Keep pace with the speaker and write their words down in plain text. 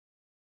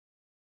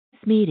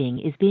meeting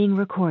is being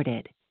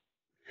recorded.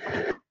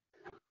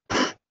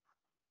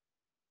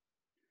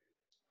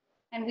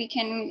 And we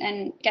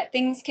can get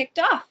things kicked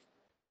off.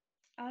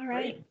 All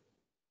right. Great.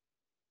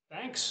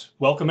 Thanks.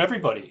 Welcome,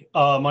 everybody.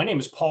 My name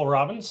is Paul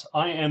Robbins.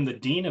 I am the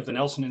Dean of the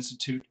Nelson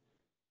Institute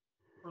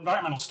for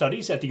Environmental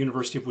Studies at the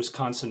University of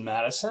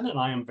Wisconsin-Madison, and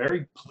I am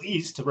very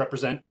pleased to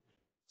represent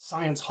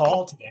Science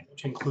Hall today,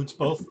 which includes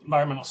both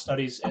environmental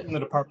studies in the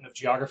Department of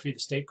Geography, the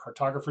State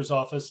Cartographer's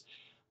Office,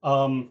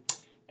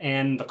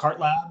 and the Cart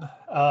Lab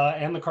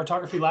and the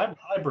Cartography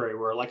Library.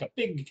 We're like a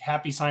big,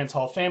 happy Science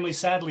Hall family.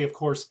 Sadly, of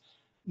course,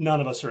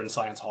 none of us are in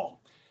Science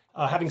Hall.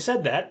 Having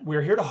said that,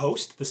 we're here to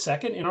host the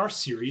second in our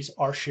series,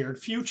 Our Shared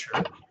Future,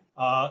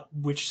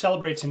 which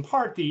celebrates in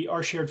part the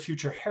Our Shared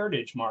Future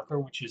Heritage Marker,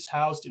 which is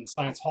housed in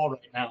Science Hall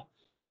right now,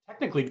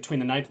 technically between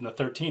the 9th and the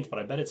 13th, but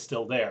I bet it's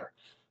still there.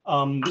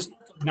 This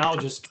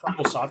acknowledges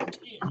tribal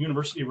sovereignty and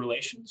university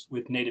relations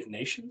with Native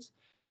nations.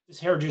 This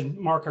heritage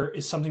marker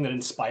is something that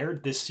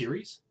inspired this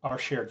series, Our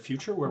Shared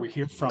Future, where we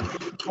hear from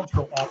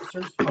cultural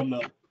officers from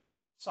the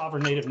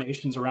sovereign Native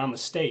nations around the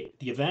state.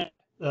 The event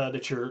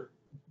that you're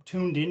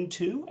tuned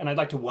into, and I'd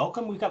like to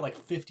welcome, we've got like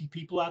 50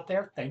 people out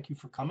there, thank you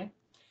for coming,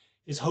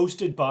 is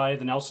hosted by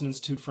the Nelson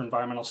Institute for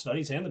Environmental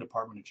Studies and the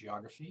Department of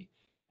Geography,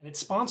 and it's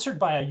sponsored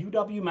by a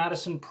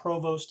UW-Madison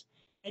Provost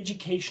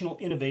Educational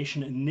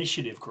Innovation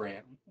Initiative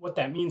grant. What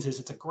that means is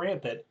it's a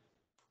grant that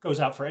goes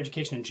out for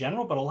education in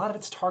general, but a lot of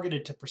it's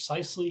targeted to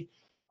precisely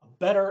a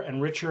better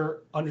and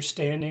richer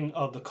understanding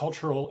of the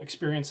cultural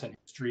experience and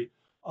history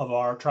of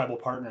our tribal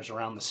partners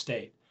around the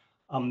state.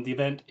 The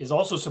event is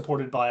also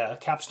supported by a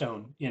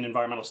capstone in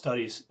environmental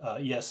studies,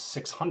 ES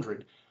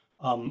 600,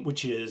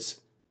 which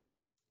is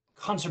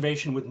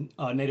conservation with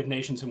Native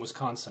nations in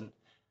Wisconsin.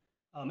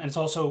 And it's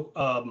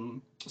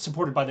also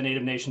supported by the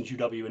Native Nations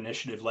UW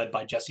initiative led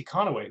by Jessie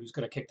Conaway, who's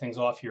going to kick things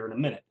off here in a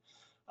minute.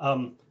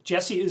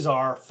 Jessie is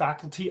our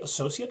faculty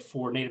associate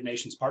for Native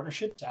Nations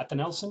Partnerships at the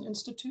Nelson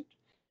Institute,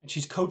 and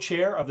she's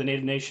co-chair of the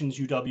Native Nations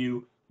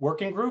UW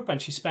Working Group,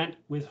 and she spent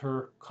with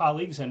her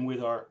colleagues and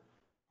with our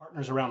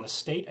partners around the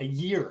state a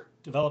year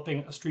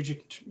developing a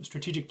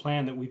strategic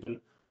plan that we've been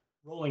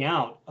rolling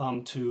out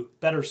to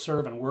better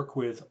serve and work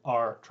with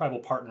our tribal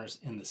partners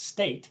in the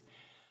state.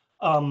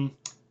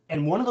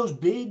 And one of those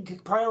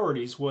big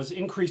priorities was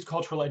increased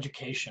cultural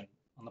education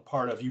on the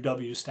part of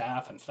UW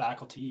staff and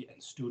faculty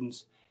and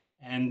students,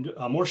 and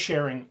more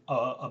sharing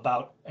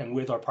about and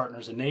with our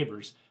partners and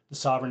neighbors, the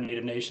sovereign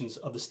Native nations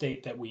of the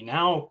state that we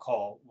now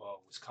call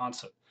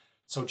Wisconsin.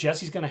 So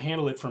Jessie's going to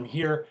handle it from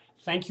here.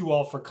 Thank you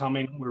all for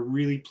coming. We're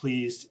really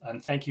pleased,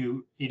 and thank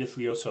you, Edith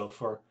Leoso,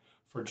 for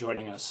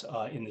joining us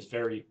in this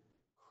very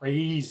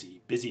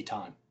crazy, busy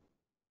time.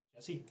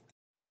 Jessie?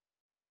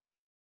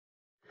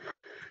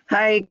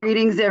 Hi,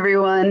 greetings,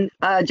 everyone.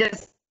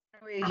 Just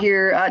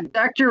here,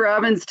 Dr.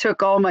 Robbins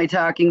took all my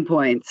talking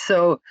points,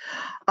 so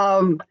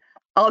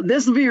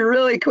this will be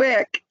really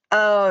quick.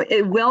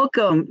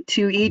 Welcome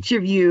to each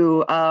of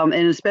you,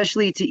 and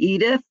especially to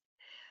Edith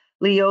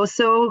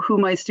Leoso, who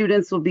my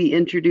students will be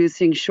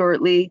introducing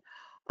shortly.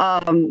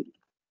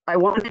 I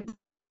wanted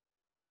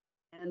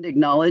an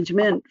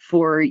acknowledgement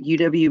for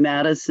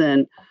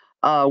UW-Madison,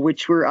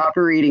 which we're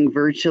operating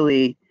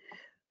virtually.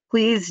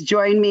 Please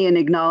join me in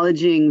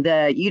acknowledging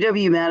that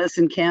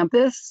UW-Madison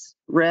campus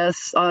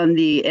rests on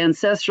the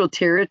ancestral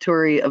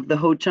territory of the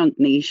Ho-Chunk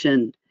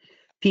Nation,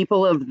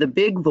 people of the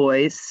Big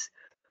Voice,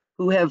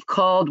 who have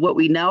called what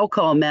we now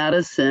call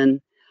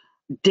Madison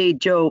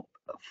Dejope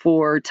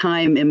for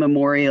time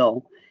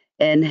immemorial,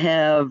 and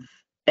have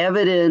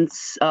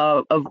evidence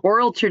of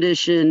oral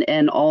tradition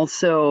and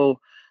also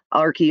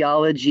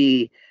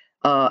archaeology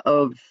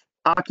of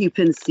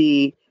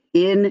occupancy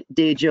in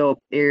Dejope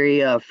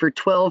area for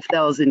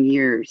 12,000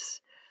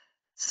 years.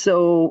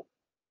 So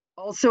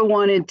also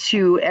wanted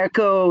to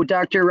echo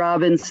Dr.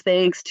 Robbins'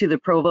 thanks to the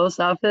Provost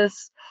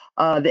Office,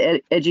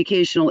 the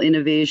Educational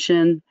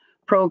Innovation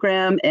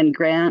Program and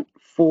grant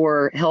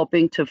for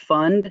helping to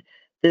fund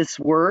this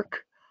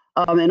work.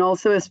 And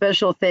also a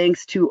special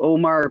thanks to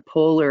Omar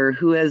Poehler,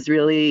 who has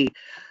really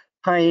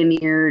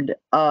pioneered,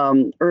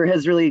 or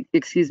has really,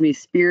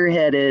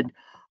 spearheaded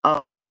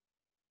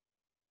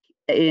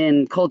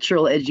in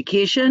cultural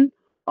education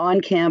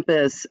on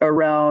campus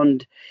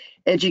around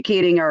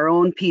educating our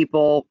own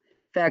people,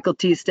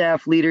 faculty,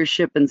 staff,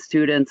 leadership, and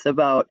students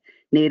about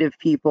Native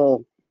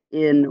people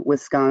in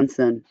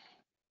Wisconsin.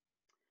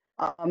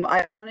 I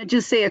want to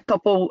just say a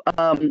couple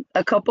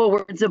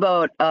words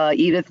about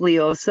Edith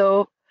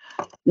Leoso,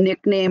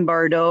 nickname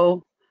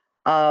Bardot.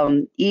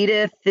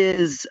 Edith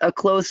is a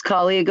close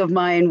colleague of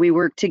mine. We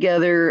worked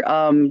together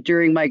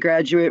during my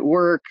graduate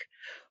work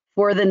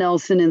for the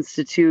Nelson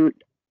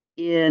Institute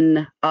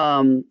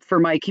for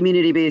my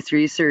community-based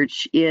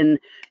research in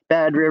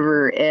Bad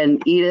River,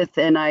 and Edith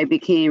and I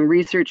became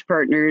research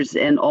partners,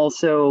 and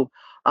also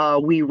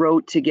we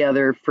wrote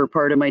together for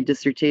part of my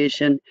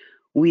dissertation.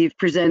 We've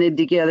presented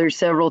together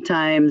several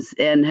times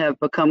and have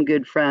become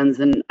good friends,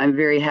 and I'm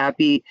very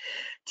happy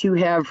to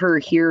have her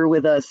here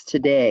with us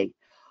today.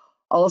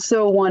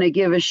 Also want to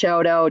give a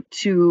shout out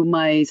to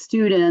my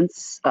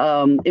students,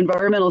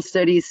 Environmental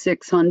Studies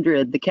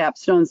 600, the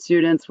capstone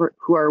students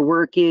who are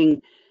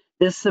working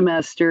this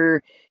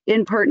semester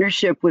in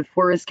partnership with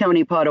Forest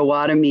County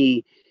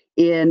Potawatomi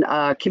in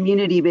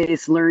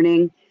community-based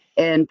learning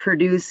and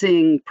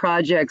producing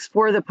projects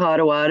for the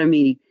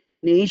Potawatomi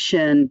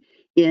Nation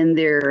in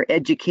their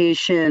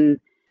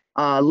education,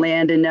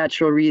 land and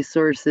natural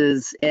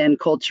resources, and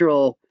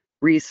cultural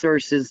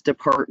resources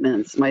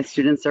departments. My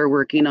students are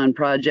working on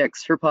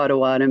projects for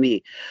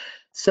Potawatomi.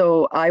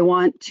 So I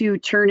want to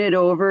turn it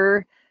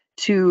over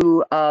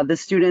to the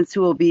students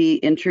who will be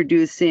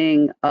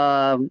introducing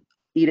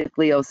Edith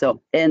Leoso.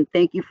 And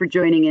thank you for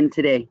joining in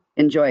today.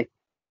 Enjoy.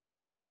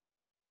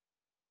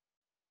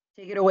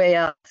 Take it away,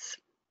 Alex.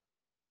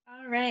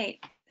 All right.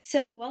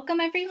 So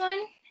welcome everyone.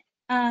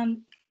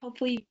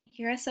 Hopefully you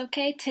hear us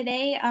okay.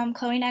 Today,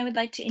 Chloe and I would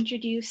like to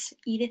introduce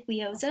Edith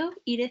Leoso.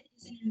 Edith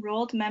is an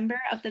enrolled member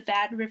of the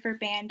Bad River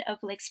Band of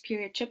Lake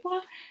Superior,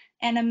 Chippewa,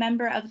 and a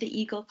member of the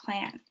Eagle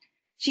Clan.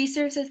 She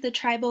serves as the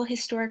Tribal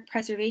Historic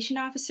Preservation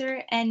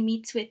Officer and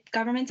meets with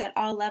governments at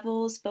all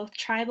levels, both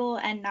tribal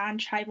and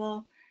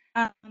non-tribal,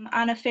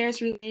 on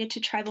affairs related to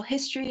tribal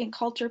history and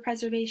culture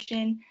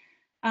preservation,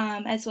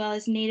 as well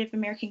as Native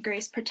American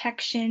Graves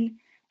Protection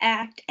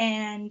Act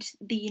and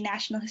the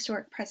National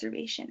Historic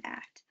Preservation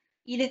Act.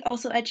 Edith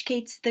also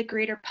educates the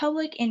greater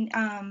public in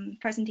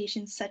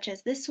presentations such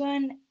as this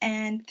one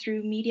and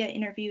through media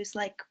interviews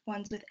like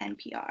ones with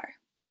NPR.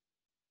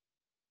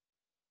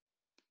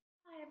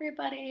 Hi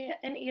everybody,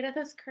 and Edith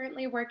is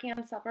currently working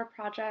on several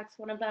projects,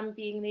 one of them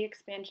being the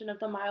expansion of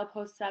the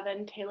Milepost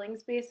 7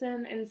 tailings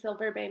basin in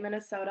Silver Bay,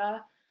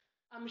 Minnesota.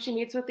 She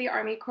meets with the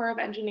Army Corps of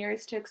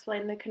Engineers to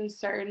explain the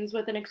concerns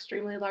with an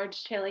extremely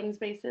large tailings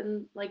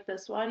basin like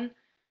this one,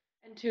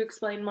 and to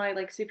explain why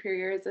Lake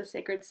Superior is a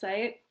sacred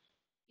site.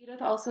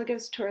 Edith also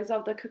gives tours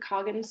of the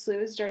Kakagan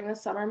sloughs during the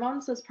summer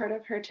months as part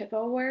of her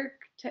TIPO work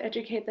to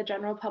educate the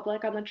general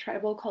public on the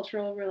tribal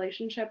cultural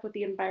relationship with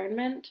the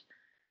environment.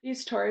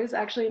 These tours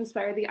actually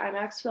inspired the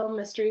IMAX film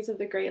Mysteries of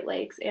the Great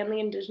Lakes and the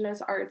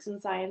Indigenous Arts and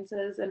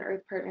Sciences and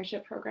Earth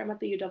Partnership program at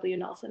the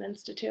UW-Nelson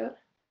Institute.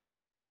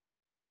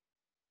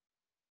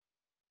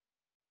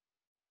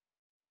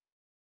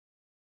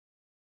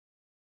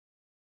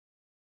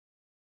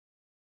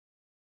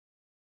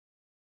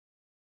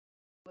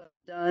 Well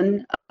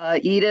done.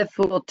 Edith,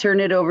 we'll turn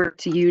it over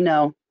to you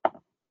now.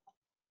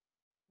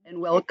 And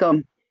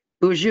welcome.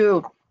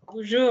 Bonjour.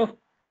 Bonjour.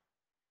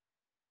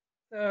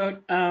 So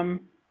I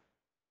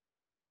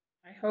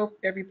hope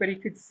everybody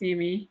could see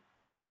me.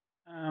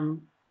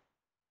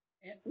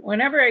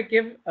 Whenever I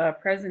give a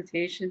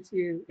presentation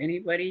to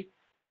anybody,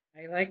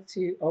 I like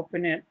to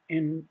open it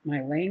in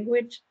my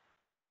language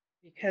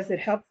because it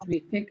helps me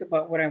think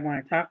about what I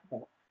want to talk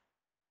about,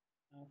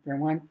 for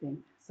one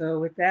thing. So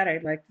with that,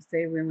 I'd like to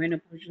say we're in a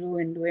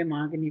bonjour and we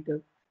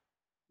maganigo.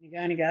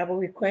 Nigani gabo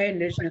we quiet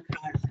indigenous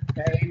cars.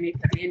 Guy make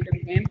the end of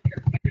game.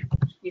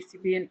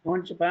 ECB and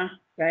Onjaba,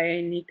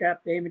 Guy Nika,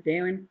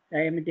 Baymadewan,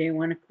 Guy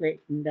Madewan,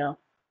 Quake and Dell.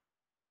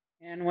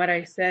 And what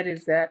I said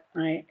is that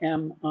I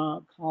am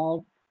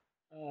called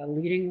a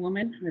leading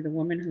woman, or the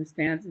woman who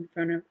stands in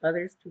front of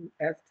others to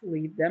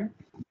lead them.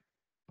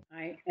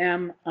 I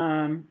am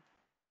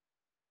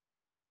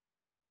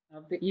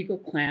of the Eagle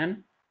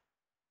Clan.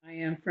 I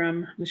am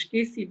from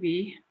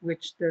Mushkesibi,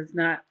 which does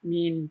not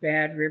mean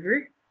bad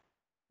river.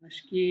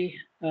 Mushki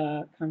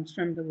comes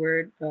from the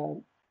word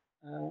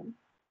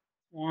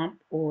swamp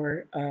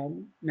or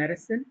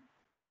medicine,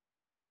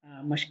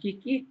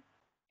 Mushkiki,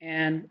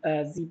 and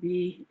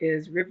Zibi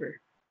is river.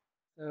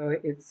 So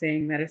it's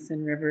saying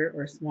medicine river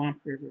or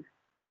swamp river.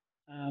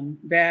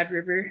 Bad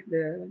River,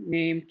 the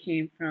name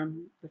came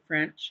from the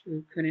French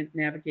who couldn't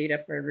navigate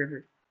up our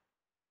river.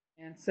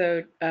 And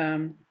so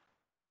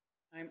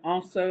I'm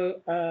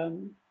also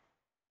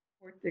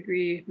fourth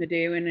degree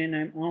Medewan, and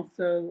I'm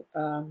also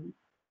a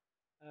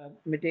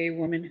Mede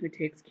woman who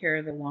takes care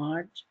of the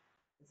lodge,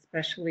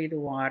 especially the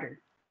water.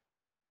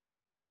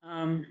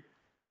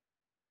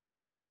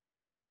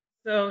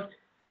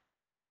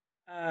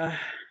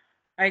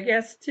 I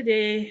guess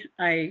today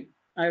I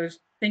was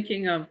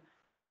thinking of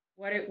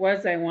what it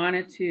was I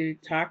wanted to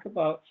talk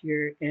about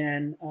here,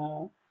 and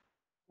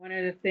one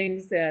of the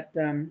things that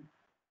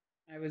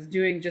I was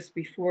doing just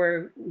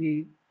before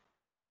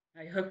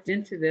I hooked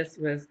into this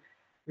was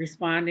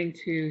responding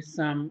to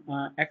some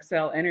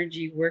XL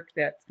Energy work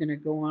that's going to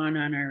go on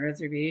our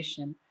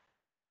reservation.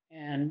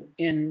 And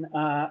in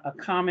a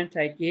comment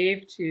I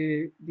gave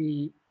to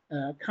the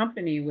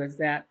company was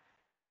that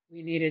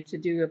we needed to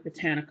do a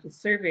botanical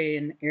survey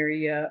in the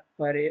area,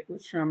 but it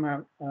was from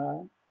a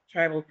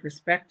tribal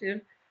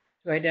perspective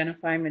to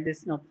identify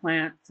medicinal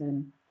plants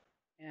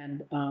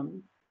and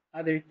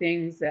other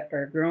things that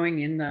are growing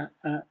in the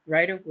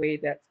right-of-way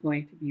that's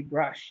going to be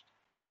brushed,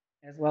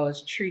 as well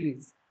as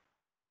trees.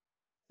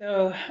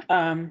 So,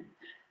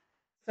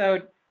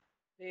 so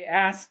they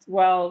asked,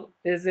 well,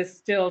 is this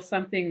still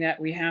something that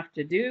we have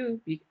to do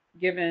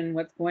given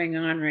what's going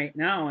on right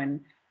now?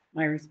 And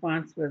my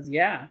response was,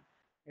 yeah,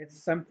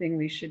 it's something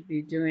we should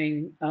be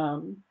doing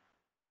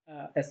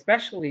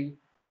especially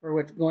for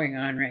what's going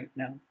on right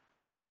now,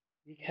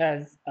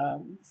 because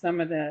some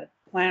of the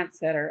plants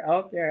that are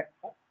out there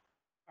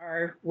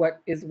are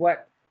what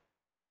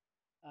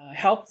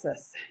helps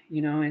us,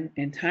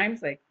 in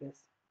times like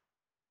this.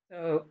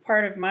 So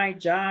part of my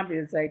job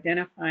is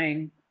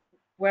identifying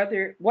what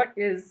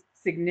is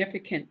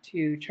significant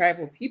to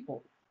tribal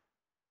people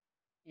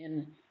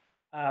in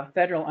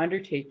federal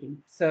undertaking.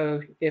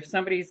 So if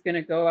somebody's going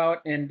to go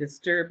out and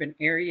disturb an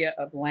area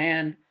of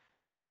land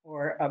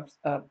or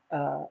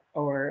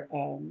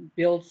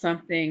build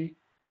something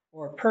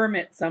or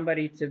permit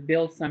somebody to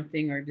build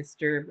something or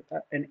disturb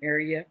an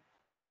area,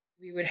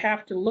 we would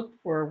have to look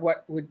for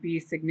what would be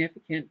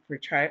significant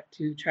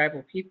to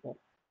tribal people.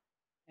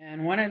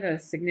 And one of the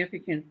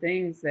significant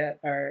things that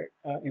are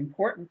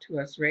important to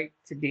us right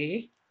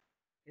today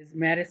is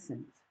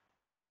medicines,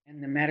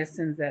 and the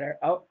medicines that are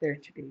out there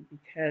today,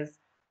 because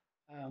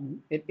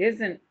it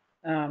isn't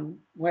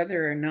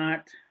whether or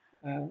not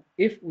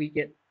if we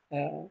get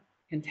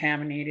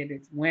contaminated,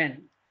 it's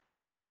when.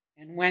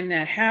 And when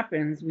that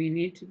happens, we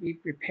need to be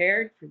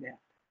prepared for that.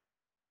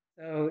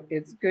 So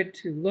it's good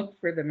to look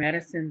for the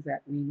medicines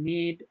that we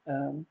need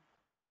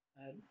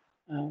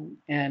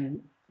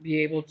and be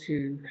able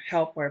to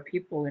help our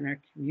people in our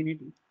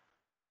community.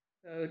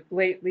 So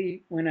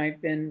lately, when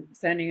I've been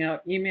sending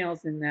out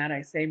emails in that,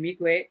 I say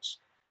miigwech,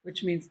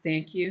 which means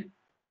thank you.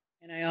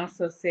 And I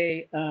also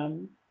say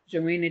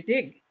Joanna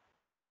dig,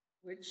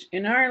 which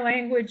in our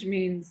language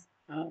means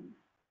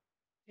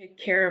take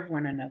care of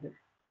one another.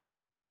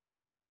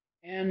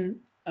 And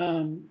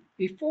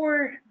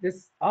before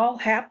this all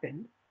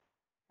happened,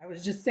 I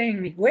was just saying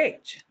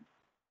miigwech.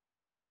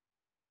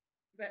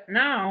 But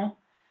now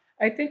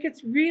I think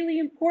it's really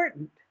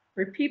important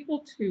for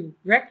people to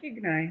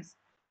recognize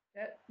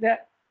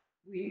that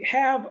we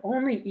have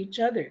only each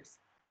other's,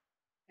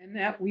 and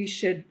that we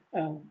should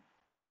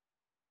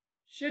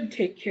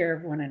take care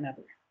of one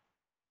another.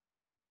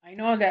 I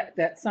know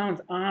that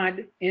sounds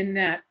odd in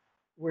that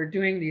we're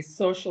doing these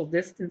social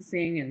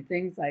distancing and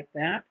things like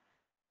that,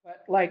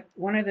 but like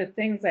one of the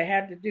things I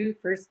had to do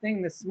first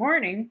thing this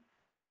morning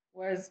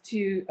was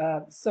to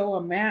sew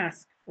a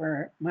mask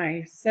for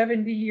my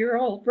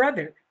 70-year-old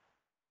brother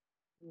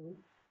who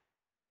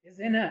is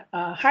in a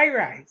high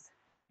rise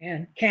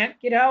and can't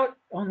get out,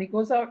 only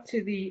goes out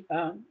to get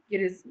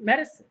his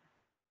medicine.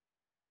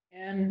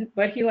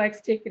 But he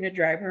likes taking a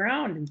drive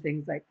around and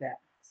things like that.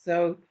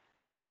 So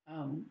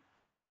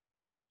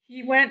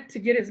he went to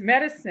get his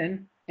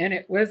medicine, and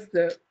it was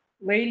the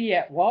lady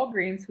at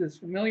Walgreens who's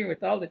familiar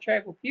with all the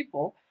tribal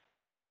people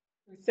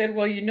who said,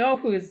 well, you know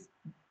who's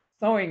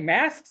sewing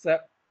masks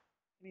up?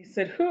 And he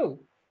said, who?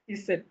 He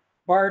said,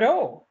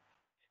 Bardot.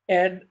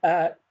 And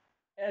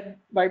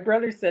my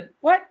brother said,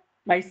 what?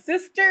 My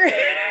sister?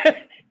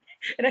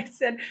 And I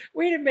said,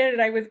 wait a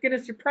minute, I was going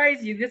to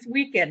surprise you this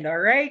weekend, all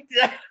right?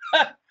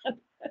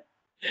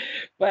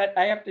 But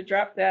I have to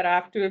drop that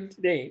off to him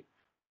today.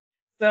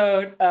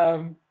 So,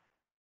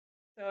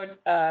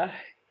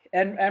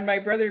 and my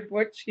brother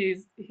Butch,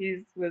 he's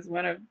was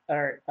one of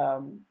our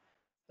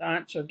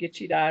staunch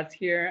Ogichidas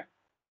here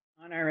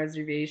on our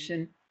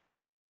reservation.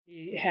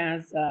 He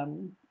has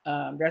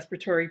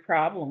respiratory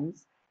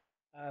problems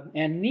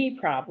and knee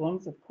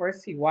problems. Of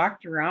course, he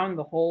walked around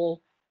the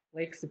whole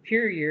Lake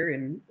Superior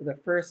in the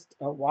first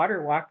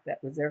water walk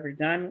that was ever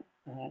done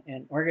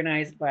and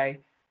organized by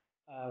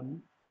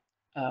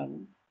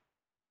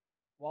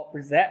Walt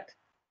Brissett.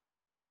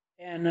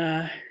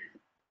 And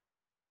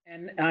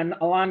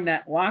along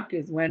that walk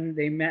is when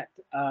they met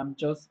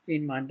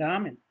Josephine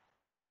Mondamin,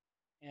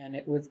 and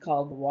it was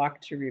called the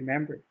Walk to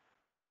Remember,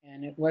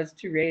 and it was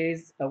to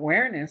raise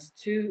awareness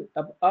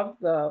of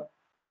the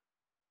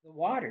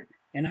water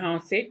and how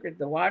sacred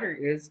the water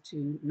is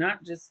to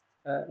not just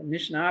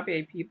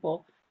Anishinaabe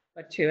people,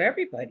 but to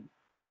everybody.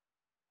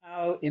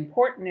 How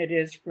important it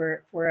is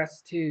for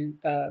us to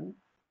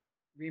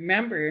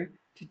remember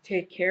to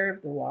take care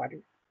of the water,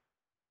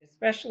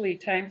 especially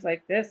times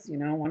like this.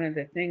 One of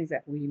the things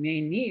that we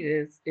may need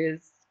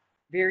is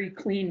very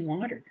clean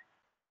water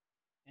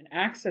and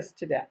access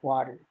to that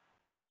water.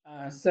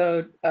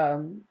 So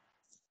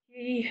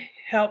he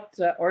helped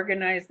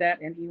organize that,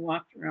 and he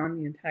walked around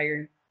the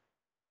entire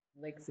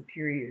Lake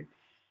Superior.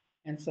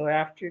 And so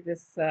after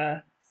this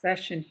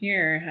session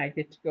here, I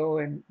get to go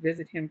and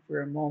visit him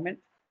for a moment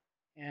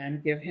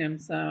and give him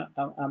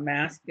a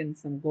mask and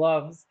some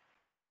gloves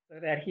so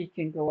that he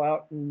can go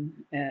out and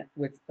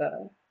with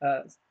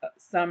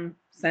some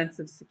sense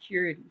of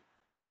security.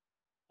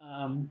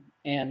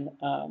 And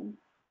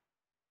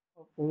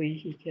hopefully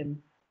he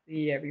can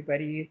see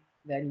everybody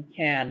that he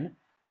can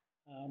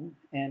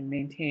and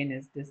maintain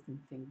his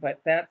distancing. But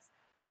that's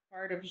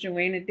part of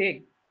Joanna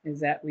Dig, is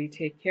that we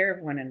take care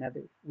of one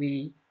another.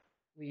 We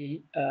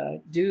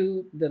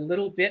do the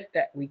little bit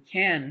that we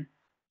can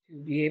to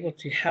be able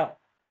to help.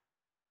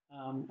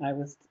 I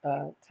was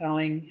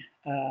telling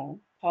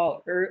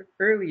Paul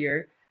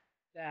earlier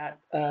that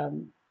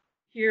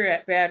here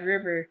at Bad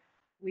River,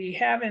 we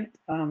haven't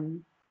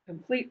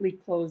completely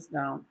closed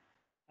down.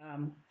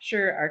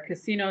 Sure, our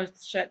casino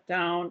is shut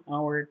down,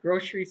 our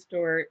grocery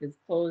store is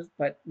closed,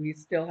 but we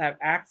still have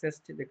access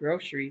to the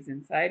groceries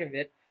inside of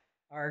it.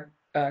 Our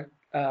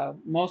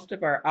most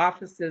of our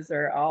offices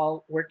are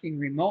all working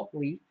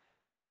remotely,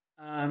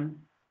 um,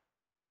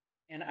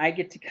 and I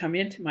get to come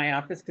into my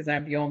office because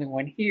I'm the only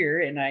one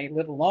here, and I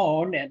live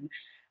alone, and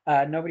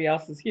nobody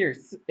else is here,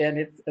 and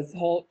it's a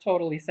whole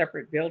totally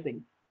separate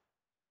building.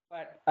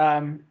 But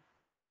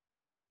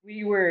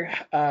we were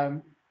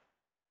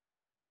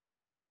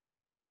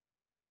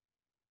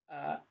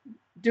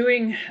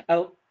doing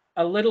a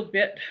little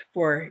bit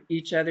for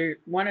each other.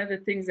 One of the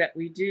things that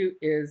we do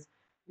is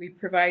we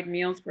provide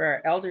meals for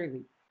our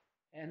elderly.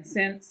 And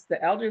since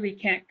the elderly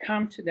can't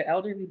come to the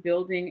elderly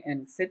building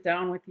and sit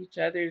down with each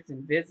other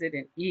and visit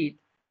and eat,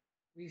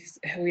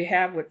 we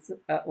have what's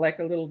like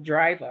a little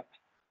drive up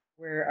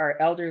where our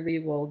elderly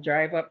will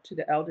drive up to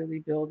the elderly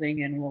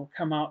building and we'll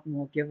come out and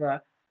we'll give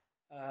a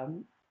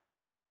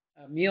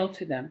meal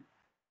to them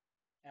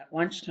at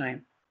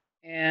lunchtime.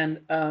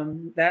 And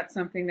that's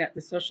something that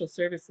the social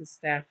services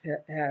staff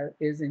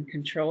is in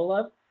control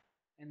of.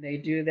 And they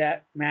do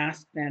that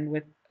masked and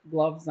with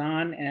gloves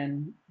on,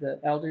 and the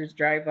elders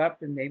drive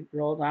up and they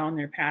roll down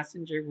their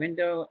passenger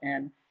window,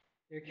 and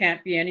there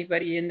can't be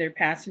anybody in their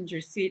passenger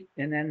seat.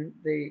 And then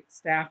the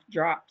staff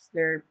drops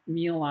their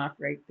meal off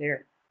right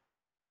there.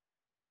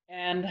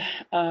 And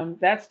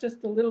that's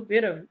just a little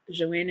bit of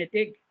Joanna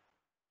Dig.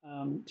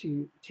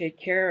 To take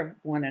care of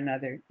one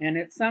another. And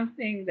it's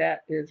something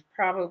that is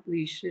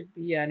probably should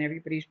be on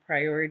everybody's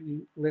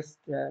priority list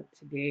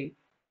today,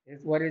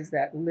 is what is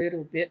that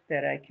little bit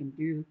that I can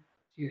do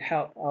to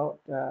help out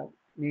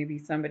maybe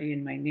somebody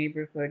in my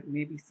neighborhood,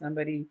 maybe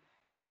somebody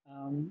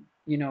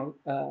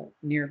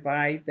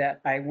nearby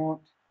that I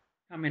won't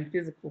come in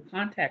physical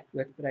contact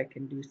with, but I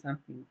can do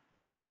something.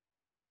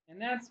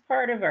 And that's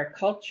part of our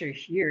culture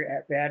here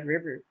at Bad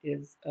River,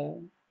 is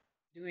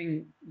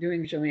doing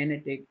Joanna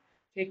Dig,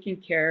 taking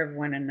care of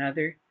one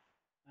another,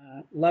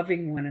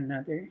 loving one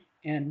another,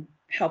 and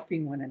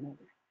helping one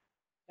another.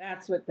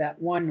 That's what that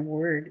one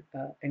word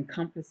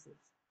encompasses.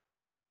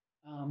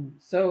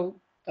 So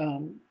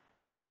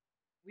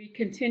we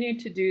continue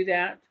to do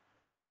that.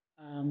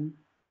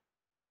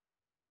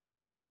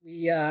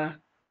 We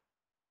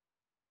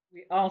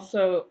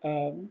also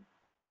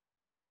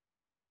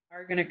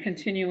are going to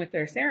continue with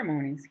our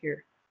ceremonies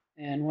here.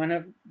 And one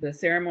of the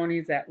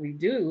ceremonies that we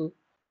do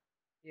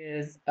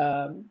is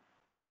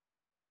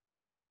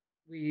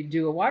we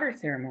do a water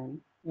ceremony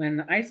when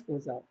the ice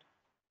goes out.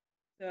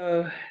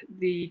 So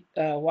the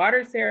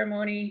water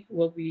ceremony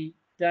will be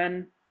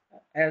done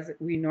as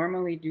we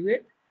normally do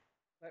it,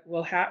 but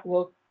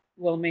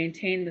we'll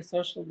maintain the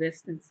social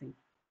distancing,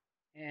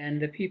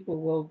 and the people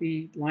will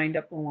be lined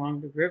up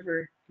along the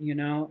river,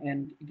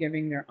 and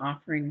giving their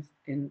offerings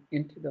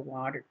into the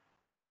water.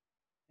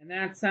 And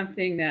that's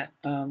something that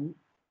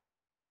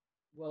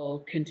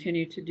we'll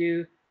continue to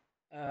do.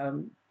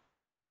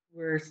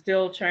 We're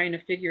still trying to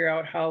figure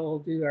out how we'll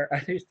do our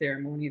other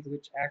ceremonies,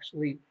 which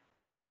actually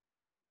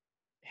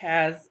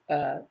has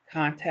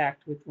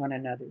contact with one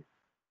another.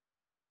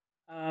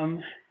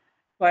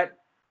 But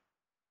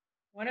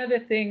one of the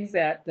things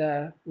that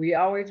we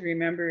always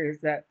remember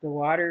is that the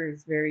water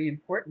is very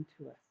important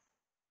to us.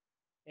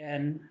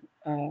 And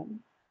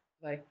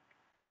like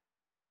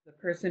the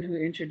person who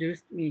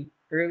introduced me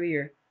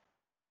earlier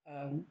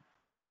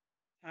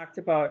talked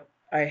about,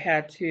 I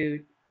had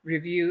to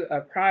review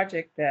a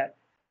project that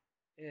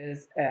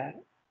is the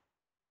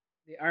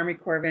Army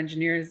Corps of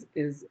Engineers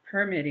is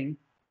permitting,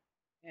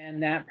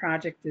 and that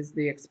project is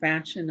the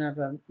expansion of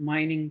a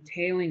mining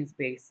tailings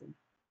basin.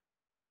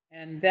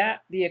 And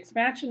that the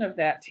expansion of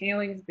that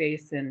tailings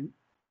basin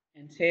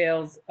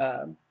entails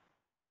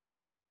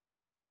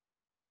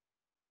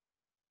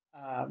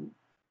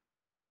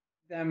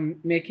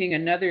them making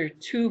another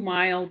 2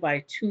 mile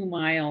by 2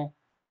 mile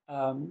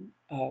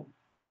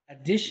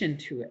addition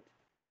to it.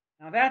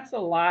 Now that's a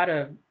lot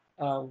of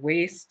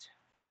waste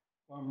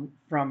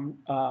from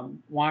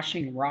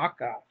washing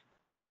rock off.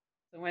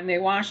 So when they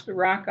wash the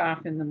rock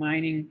off in the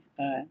mining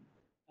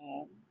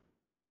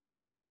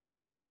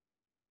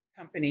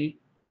company,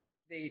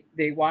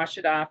 they wash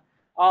it off.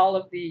 All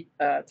of the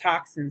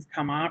toxins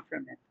come off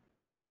from it,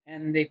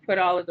 and they put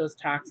all of those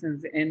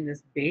toxins in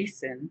this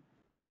basin,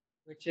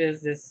 which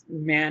is this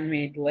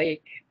man-made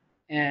lake,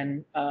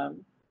 and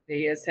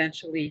they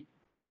essentially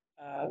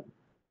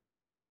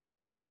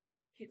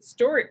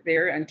store it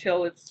there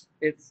until it's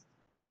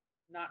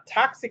not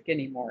toxic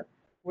anymore.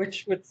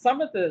 Which with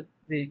some of the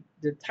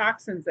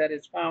toxins that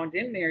is found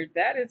in there,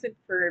 that isn't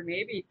for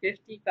maybe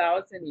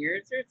 50,000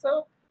 years or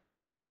so.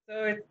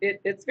 So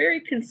it's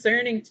very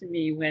concerning to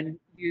me when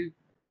you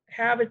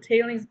have a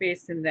tailings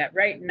basin that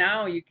right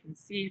now you can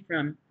see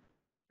from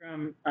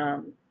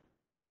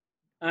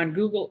on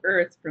Google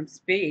Earth from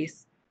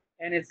space,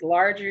 and it's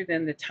larger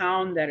than the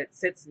town that it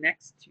sits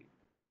next to.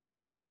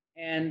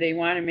 And they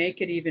want to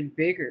make it even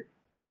bigger.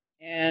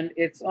 And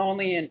it's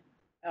only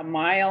a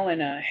mile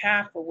and a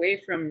half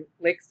away from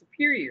Lake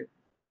Superior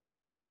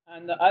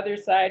on the other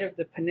side of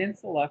the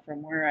peninsula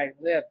from where I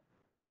live.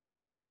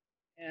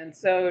 And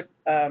so,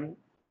 and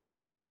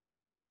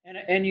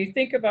you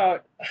think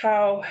about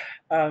how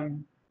at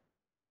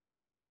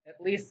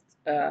least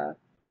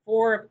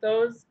 4 of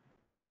those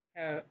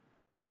have,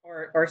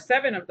 or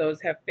 7 of those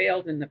have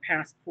failed in the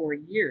past 4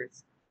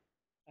 years.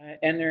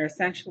 And they're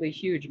essentially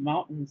huge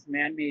mountains,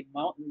 man-made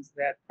mountains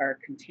that are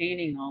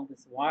containing all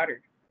this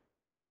water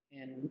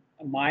in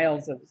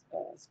miles of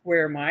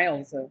square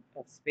miles of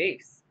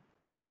space.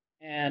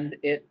 And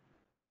it,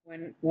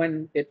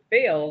 when it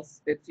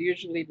fails, it's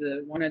usually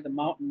one of the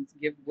mountains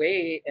give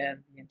way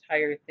and the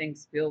entire thing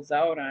spills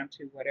out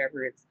onto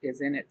whatever is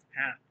in its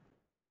path.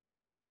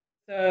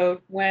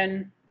 So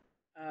when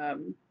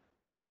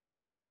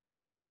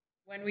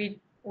we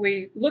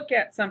look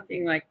at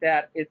something like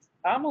that, it's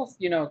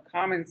almost,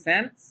 common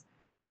sense.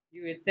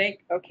 You would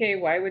think, okay,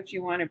 why would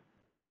you want to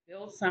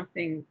build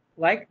something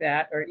like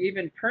that, or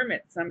even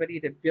permit somebody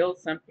to build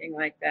something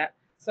like that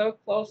so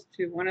close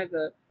to one of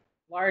the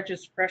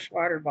largest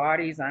freshwater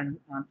bodies on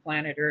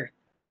planet Earth?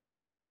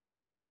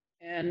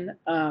 And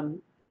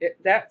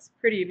that's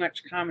pretty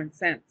much common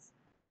sense.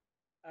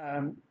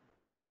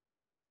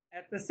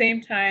 At the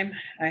same time,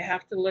 I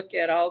have to look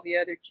at all the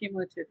other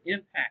cumulative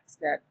impacts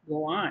that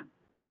go on.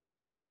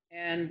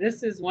 And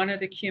this is one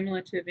of the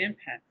cumulative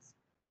impacts,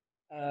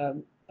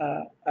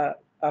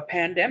 a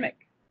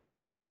pandemic.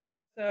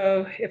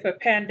 So if a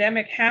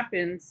pandemic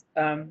happens,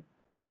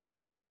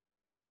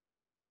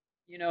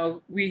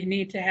 we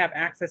need to have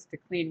access to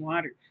clean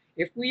water.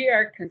 If we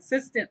are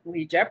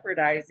consistently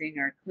jeopardizing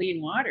our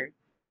clean water,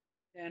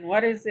 then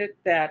what is it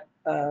that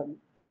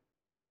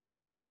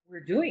we're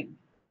doing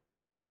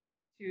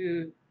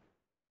to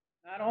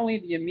not only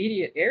the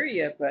immediate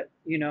area, but,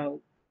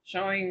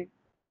 showing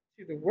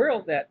to the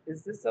world that,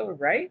 is this all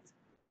right?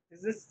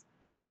 Is this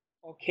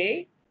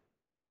okay?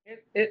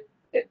 It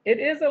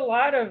is a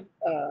lot of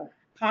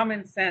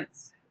common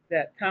sense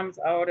that comes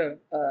out of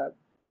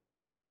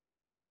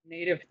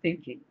Native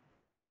thinking,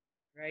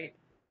 right?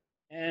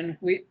 And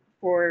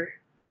for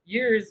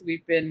years,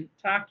 we've been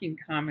talking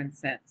common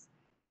sense.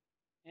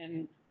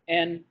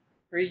 And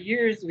for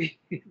years, we've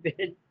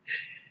been,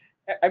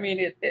 I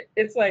mean,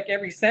 it's like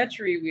every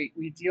century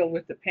we deal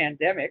with the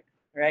pandemic,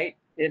 right?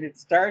 And it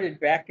started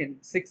back in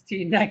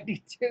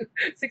 1692,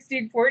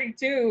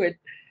 1642.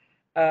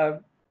 And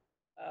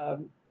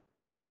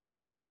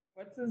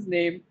what's his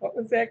name? What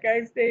was that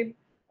guy's name?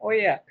 Oh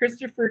yeah,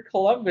 Christopher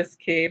Columbus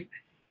came,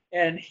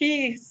 and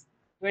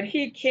when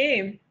he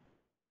came,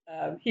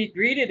 he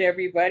greeted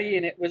everybody,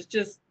 and it was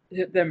just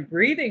them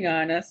breathing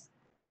on us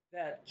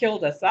that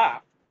killed us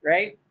off,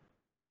 right?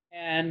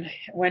 And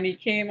when he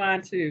came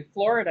on to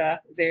Florida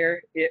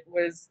there, it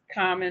was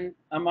common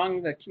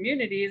among the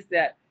communities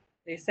that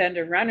they send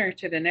a runner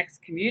to the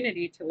next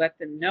community to let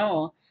them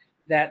know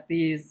that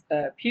these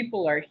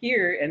people are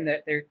here and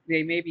that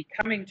they may be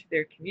coming to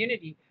their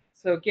community.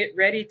 So get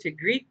ready to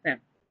greet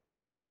them.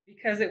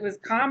 Because it was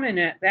common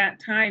at that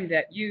time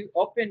that you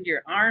opened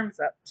your arms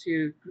up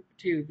to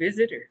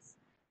visitors,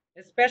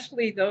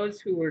 especially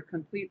those who were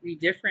completely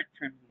different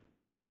from you.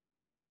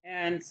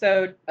 And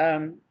so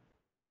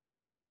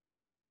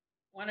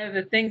one of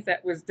the things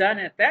that was done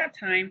at that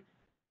time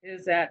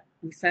is that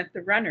we sent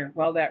the runner.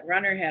 Well, that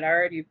runner had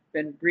already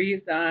been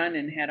breathed on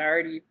and had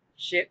already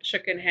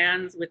shaken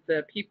hands with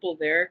the people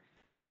there.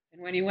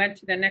 And when he went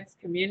to the next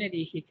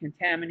community, he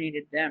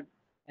contaminated them.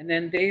 And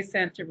then they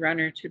sent a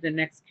runner to the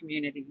next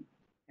community,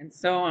 and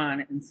so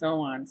on and so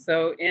on.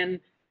 So in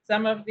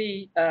some of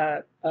the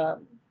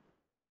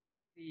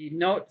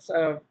notes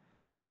of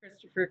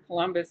Christopher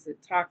Columbus,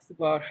 it talks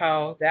about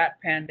how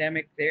that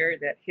pandemic there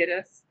that hit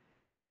us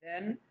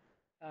then,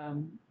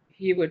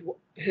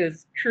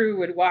 his crew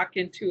would walk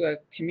into a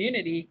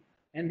community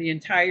and the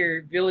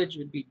entire village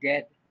would be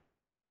dead.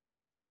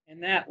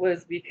 And that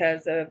was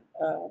because of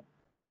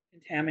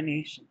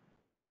contamination.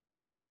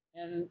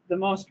 And the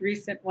most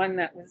recent one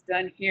that was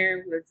done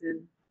here was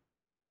in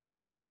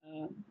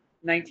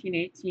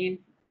 1918,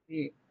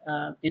 the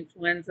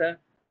influenza,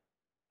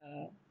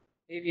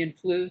 avian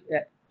flu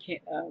that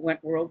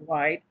went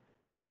worldwide,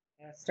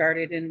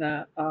 started in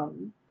the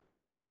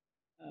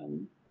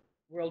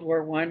World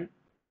War I,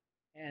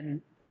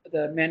 and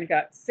the men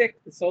got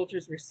sick, the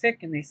soldiers were sick,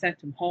 and they sent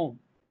them home.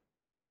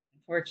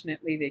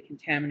 Unfortunately, they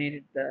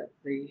contaminated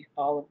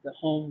all of the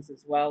homes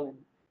as well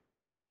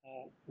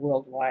in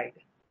worldwide.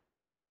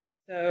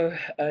 So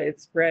it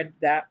spread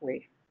that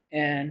way.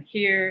 And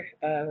here,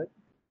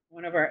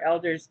 one of our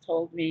elders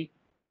told me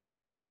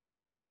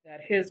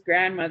that his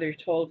grandmother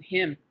told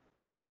him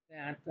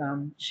that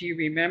she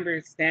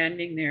remembers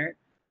standing there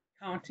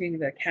counting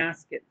the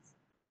caskets,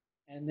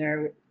 and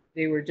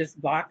they were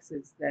just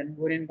boxes, then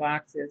wooden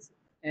boxes,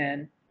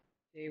 and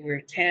they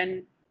were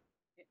 10,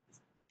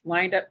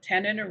 lined up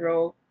 10 in a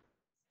row,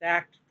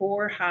 stacked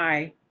 4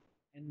 high,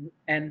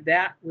 and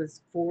that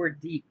was 4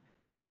 deep.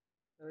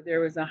 So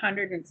there was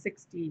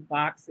 160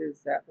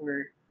 boxes that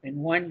were in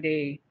one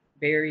day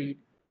buried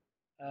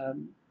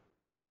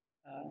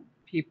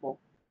people,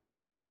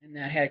 and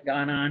that had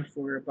gone on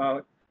for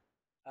about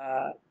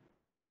a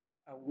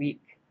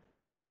week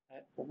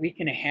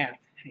and a half.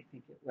 I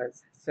think it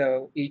was.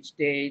 So each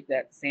day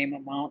that same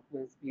amount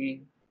was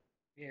being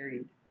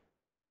buried.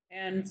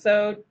 And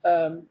so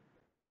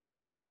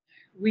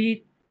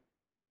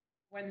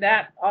when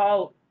that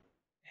all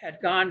had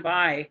gone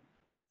by,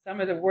 some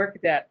of the work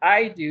that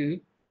I do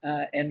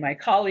and my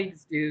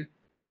colleagues do,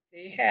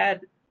 they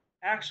had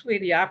actually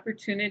the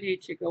opportunity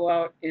to go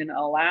out in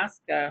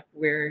Alaska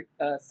where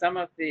some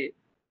of the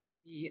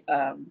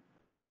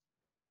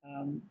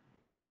um,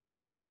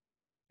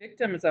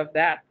 victims of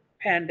that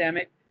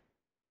pandemic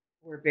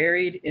were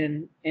buried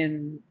in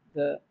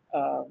the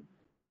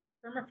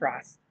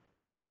permafrost,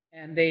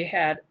 and they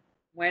had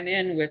went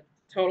in with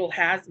total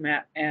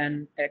hazmat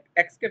and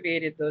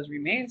excavated those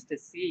remains to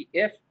see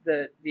if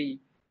the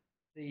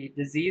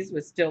disease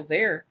was still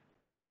there,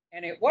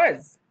 and it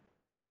was.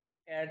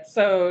 And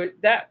so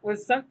that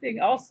was something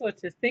also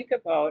to think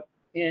about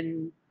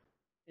in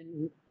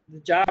the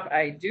job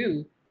I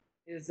do,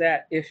 is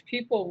that if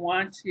people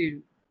want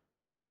to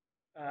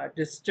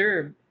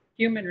disturb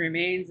human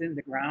remains in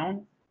the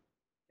ground,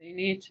 they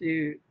need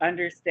to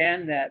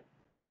understand that,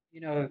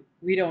 you know,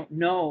 we don't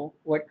know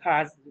what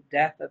caused the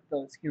death of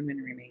those human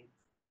remains,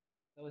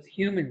 those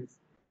humans,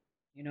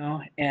 you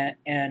know,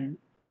 and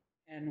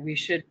we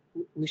should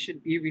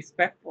be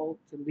respectful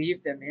to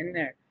leave them in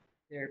their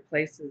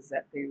places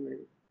that they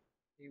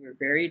were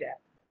buried at,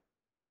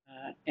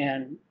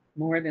 and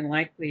more than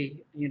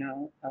likely, you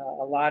know,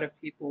 a lot of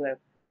people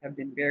have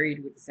been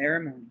buried with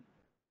ceremony,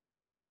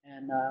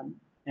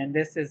 and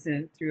this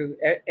isn't through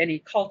any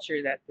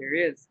culture that there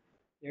is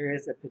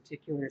a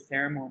particular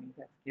ceremony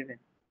that's given,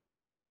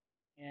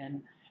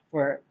 and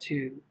for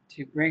to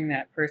bring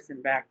that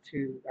person back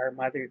to our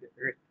mother, the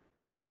earth.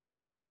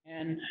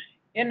 And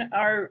in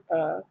our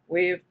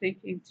way of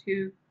thinking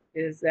too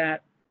is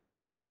that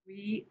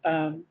we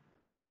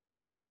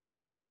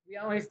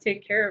always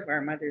take care of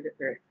our mother, the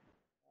earth.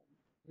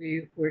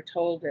 We were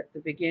told at the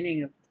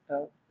beginning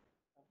of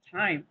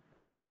time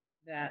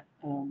that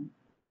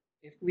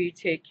if we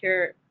take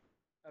care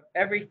of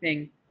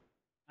everything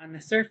on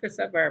the surface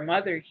of our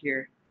mother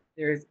here,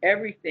 there is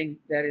everything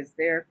that is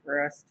there for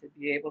us to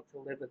be able to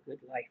live a good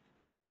life.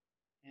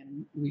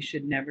 And we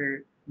should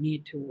never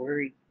need to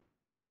worry.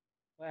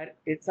 But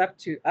it's up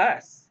to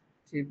us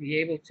to be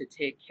able to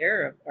take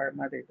care of our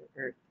mother, the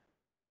earth,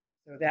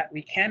 so that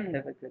we can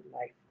live a good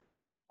life.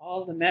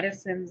 All the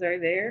medicines are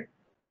there,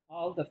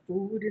 all the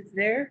food is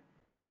there,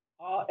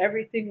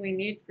 everything we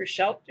need for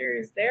shelter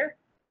is there.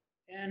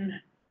 And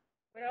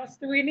what else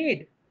do we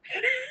need?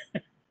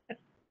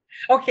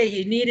 Okay,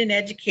 you need an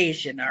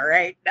education, all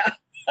right?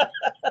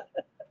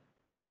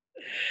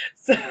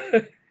 So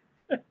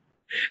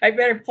I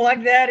better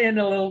plug that in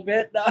a little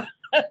bit now.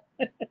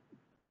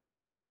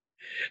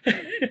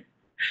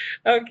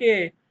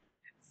 Okay,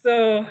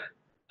 so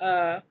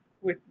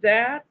with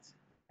that,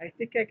 I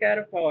think I got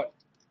about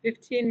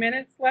 15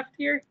 minutes left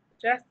here,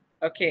 Jess?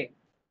 Okay,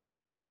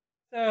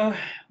 so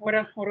what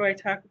do I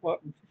talk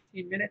about in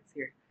 15 minutes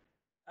here?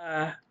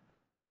 I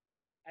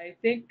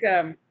think,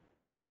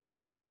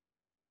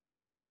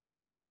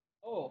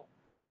 oh,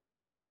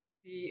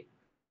 the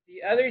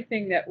other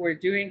thing that we're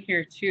doing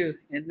here too,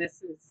 and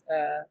this is,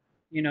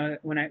 you know,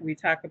 when we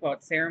talk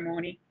about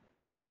ceremony,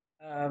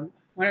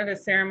 one of the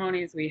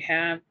ceremonies we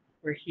have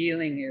for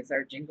healing is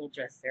our jingle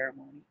dress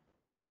ceremony.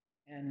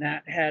 And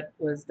that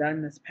was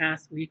done this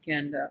past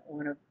weekend.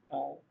 One of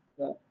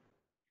the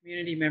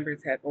community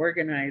members had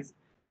organized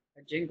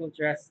a jingle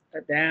dress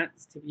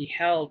dance to be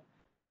held,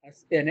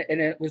 and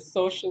it was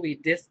socially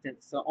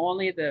distanced. So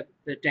only the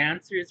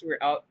dancers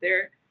were out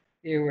there.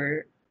 They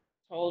were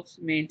told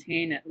to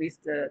maintain at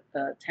least a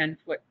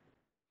 10-foot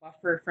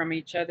buffer from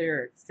each other,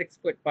 or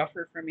 6-foot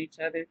buffer from each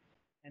other.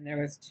 And there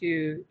was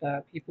 2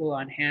 people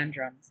on hand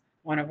drums.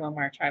 One of them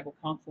our tribal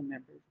council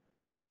members.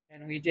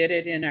 And we did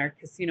it in our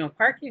casino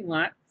parking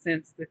lot.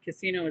 Since the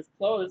casino is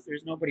closed,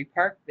 there's nobody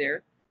parked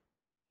there.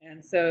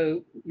 And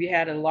so we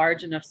had a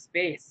large enough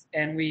space,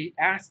 and we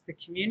asked the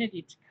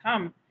community to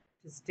come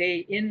to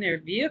stay in their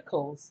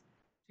vehicles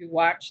to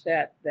watch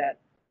that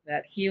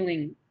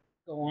healing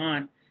go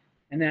on,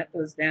 and that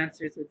those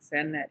dancers would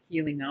send that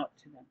healing out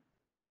to them.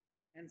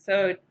 And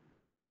so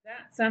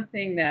that's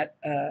something that,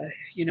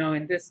 you know,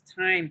 in this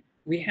time,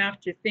 we have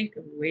to think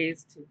of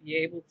ways to be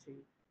able to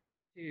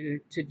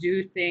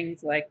do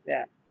things like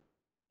that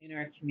in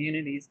our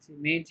communities, to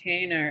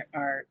maintain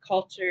our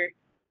culture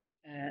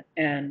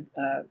and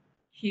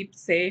keep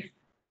safe,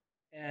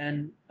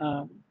 and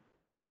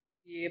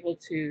be able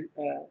to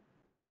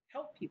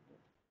help people.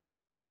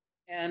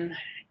 And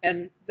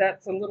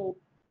that's a little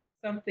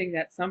something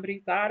that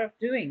somebody thought of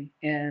doing,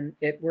 and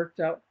it worked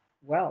out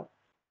well.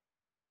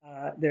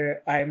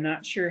 I'm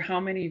not sure how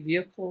many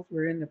vehicles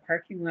were in the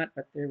parking lot,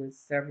 but there was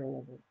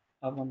several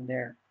of them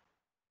there.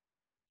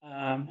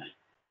 I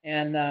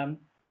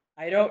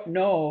don't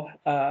know.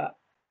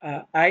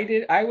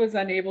 I was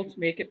unable to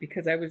make it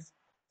because I was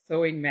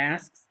sewing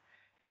masks,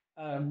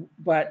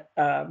 but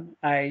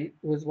I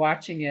was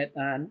watching it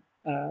on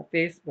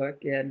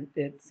Facebook, and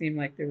it seemed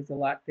like there was a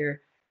lot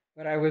there.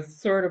 But I was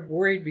sort of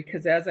worried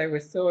because as I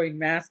was sewing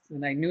masks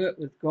and I knew it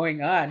was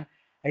going on,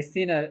 I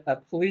seen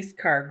a police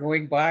car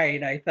going by,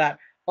 and I thought,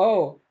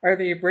 oh, are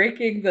they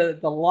breaking the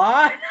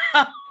law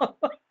now?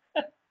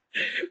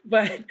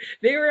 But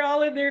they were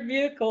all in their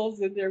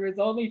vehicles, and there was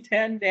only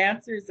 10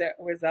 dancers that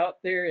was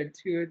out there and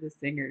 2 of the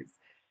singers.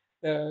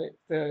 So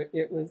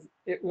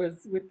it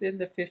was within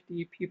the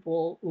 50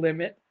 people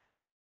limit,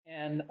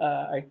 and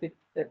I think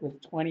it was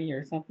 20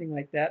 or something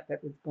like that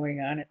that was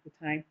going on at the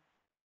time.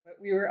 But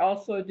we were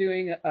also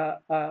doing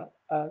a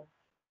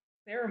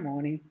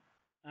ceremony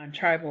on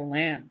tribal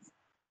lands,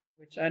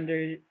 which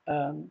under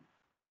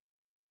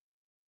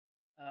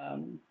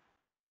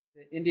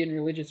the Indian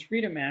Religious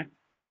Freedom Act,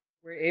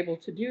 we're able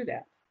to do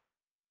that.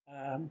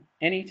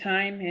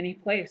 Anytime, any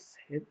place,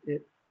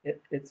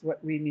 it's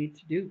what we need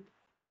to do.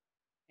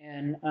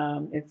 And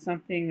it's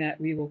something that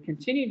we will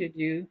continue to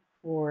do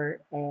for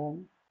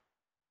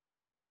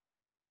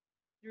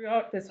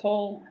throughout this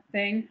whole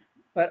thing,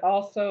 but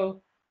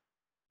also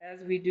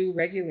as we do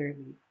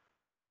regularly.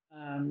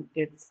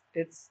 It's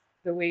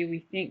the way we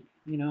think,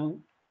 you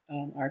know.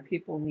 Our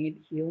people need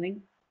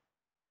healing,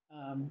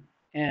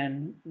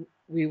 and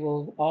we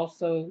will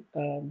also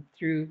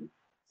through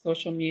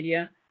social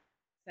media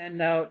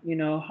send out, you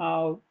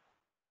know,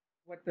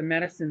 what the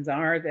medicines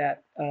are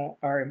that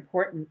are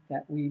important,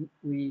 that we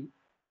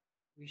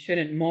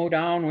shouldn't mow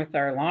down with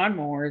our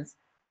lawnmowers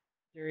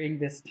during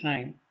this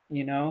time,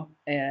 you know,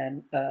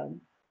 and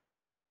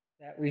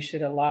that we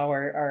should allow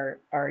our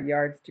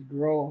yards to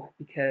grow,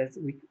 because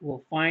we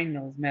will find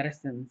those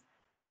medicines,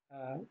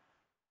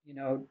 you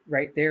know,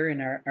 right there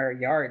in our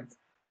yards.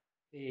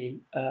 They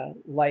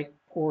like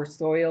poor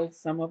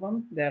soils, some of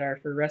them that are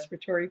for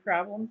respiratory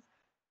problems.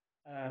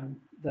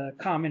 The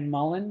common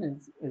mullein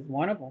is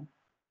one of them.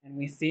 And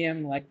we see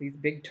them like these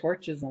big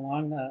torches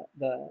along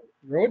the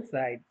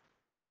roadside.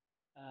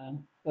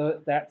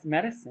 So that's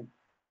medicine.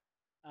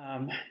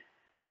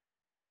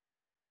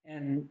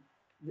 And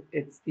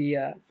it's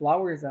the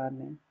flowers on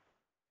there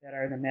that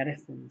are the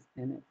medicines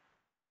in it.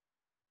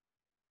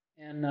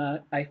 And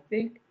I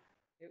think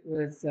it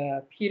was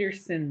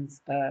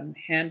Peterson's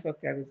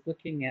handbook I was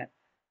looking at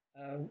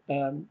of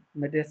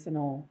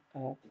medicinal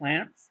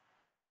plants,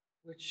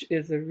 which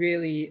is a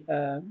really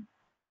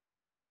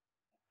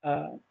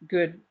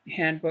good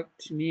handbook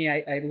to me.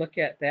 I look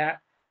at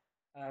that.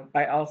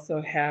 I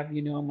also have,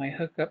 you know, my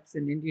hookups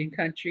in Indian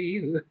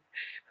country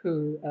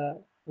who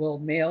will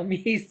mail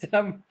me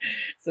some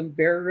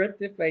bear root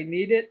if I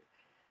need it,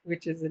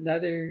 which is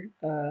another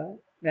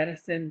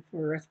medicine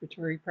for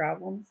respiratory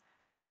problems.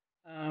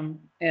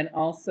 And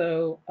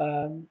also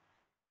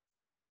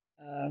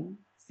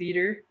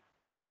cedar,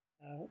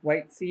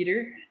 white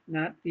cedar,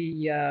 not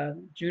the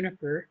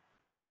juniper.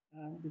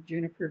 The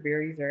juniper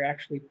berries are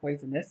actually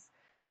poisonous,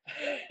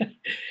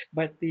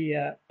 but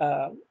the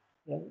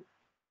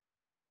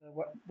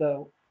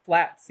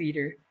flat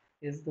cedar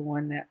is the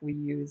one that we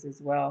use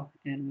as well,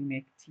 and we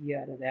make tea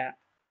out of that.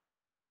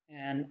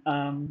 And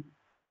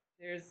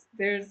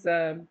there's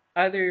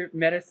other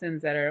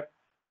medicines that are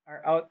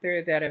out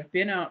there that have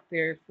been out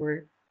there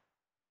for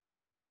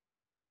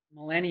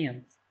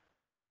millenniums,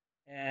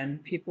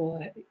 and people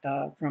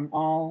from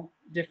all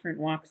different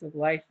walks of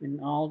life in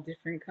all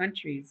different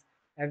countries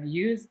have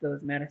used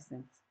those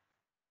medicines,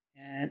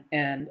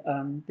 and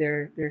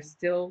they're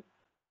still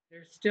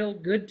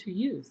good to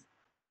use.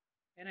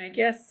 And I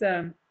guess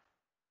that's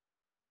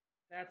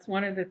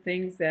one of the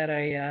things that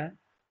I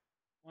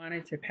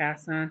wanted to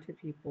pass on to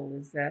people,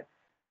 is that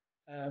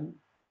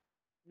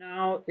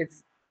now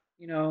it's,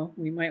 you know,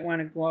 we might want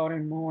to go out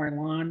and mow our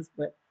lawns,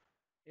 but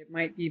it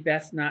might be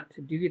best not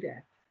to do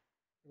that.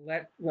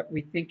 Let what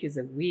we think is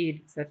a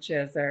weed, such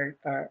as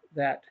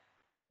that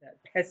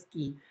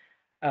pesky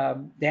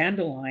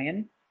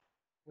dandelion,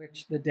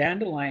 which the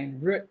dandelion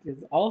root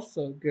is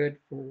also good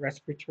for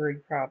respiratory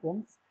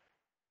problems,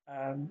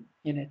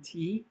 in a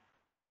tea,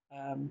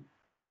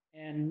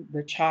 and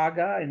the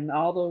chaga and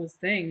all those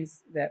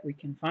things that we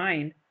can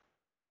find,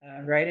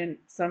 right in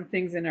some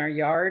things in our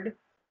yard,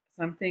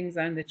 some things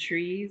on the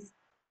trees,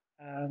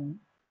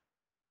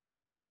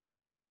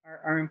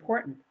 are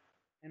important.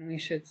 And we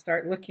should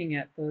start looking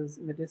at those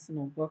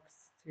medicinal books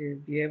to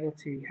be able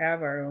to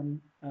have our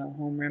own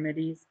home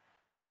remedies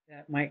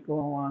that might go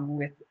along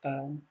with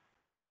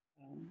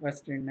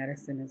Western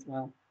medicine as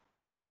well.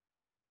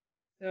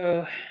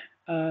 So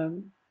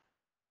I've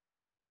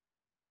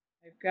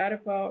got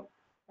about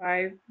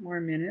 5 more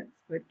minutes,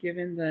 but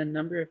given the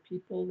number of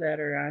people that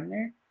are on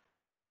there,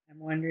 I'm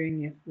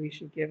wondering if we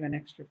should give an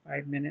extra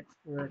 5 minutes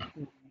for a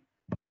Q&A.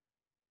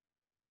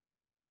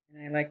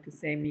 And I like to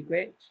say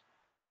miigwech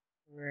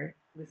for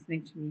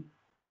listening to me.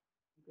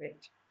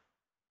 Miigwech.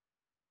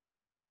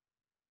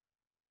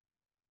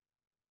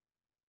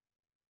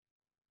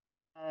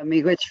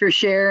 Miigwech for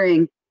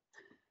sharing.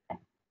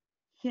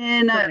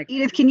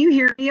 Edith, can you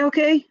hear me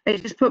okay? I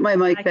just put my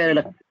mic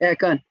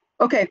back on.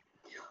 Okay.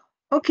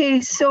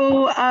 Okay,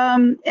 so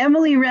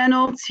Emily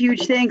Reynolds,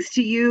 huge thanks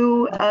to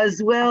you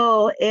as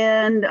well.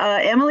 And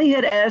Emily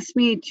had asked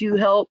me to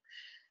help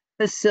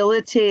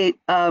facilitate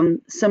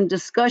some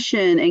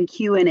discussion and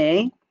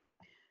Q&A.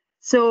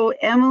 So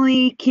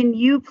Emily, can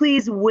you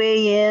please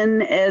weigh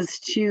in as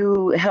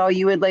to how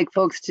you would like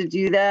folks to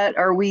do that?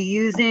 Are we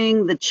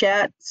using the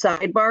chat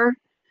sidebar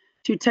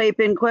to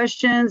type in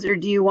questions, or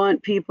do you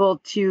want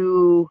people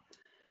to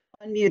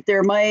unmute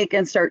their mic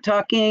and start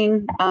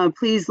talking?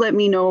 Please let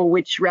me know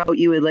which route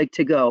you would like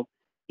to go,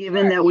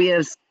 given Sure. that we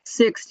have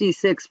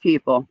 66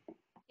 people.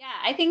 Yeah,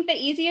 I think the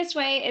easiest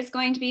way is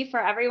going to be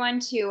for everyone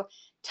to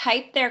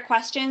type their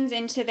questions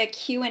into the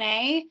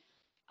Q&A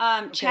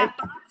chat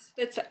box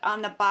that's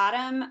on the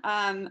bottom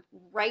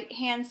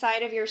right-hand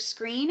side of your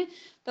screen.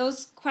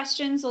 Those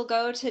questions will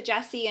go to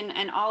Jesse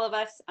and all of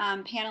us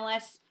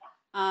panelists,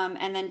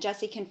 and then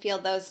Jesse can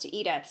field those to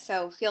Edith.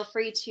 So feel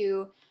free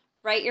to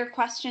write your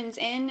questions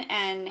in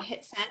and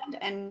hit send,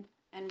 and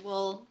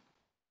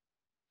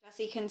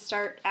Jesse can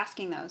start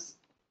asking those.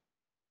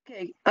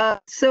 Okay,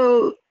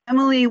 so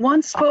Emily,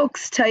 once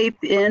folks type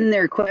in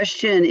their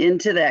question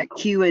into that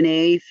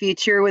Q&A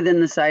feature within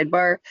the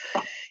sidebar,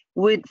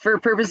 for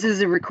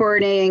purposes of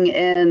recording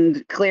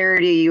and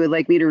clarity, you would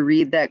like me to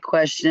read that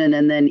question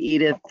and then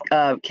Edith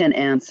can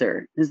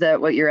answer. Is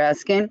that what you're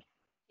asking?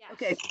 Yes.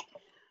 Okay.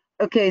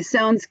 Okay,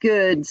 sounds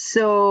good.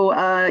 So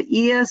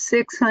ES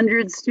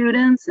 600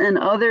 students and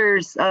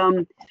others,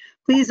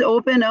 please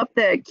open up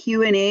that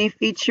Q&A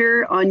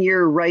feature on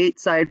your right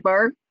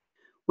sidebar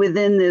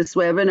within this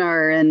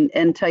webinar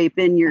and type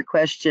in your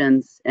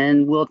questions,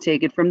 and we'll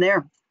take it from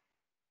there.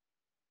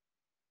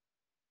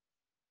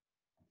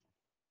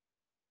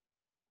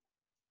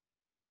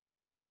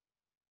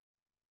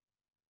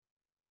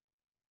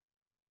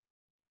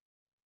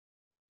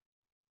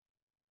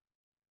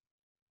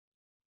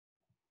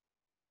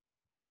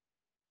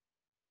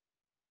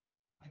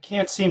 I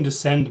can't seem to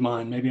send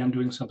mine. Maybe I'm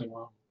doing something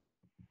wrong.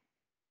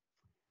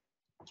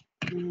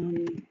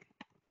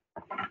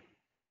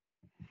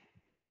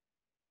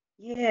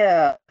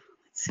 Yeah,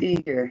 let's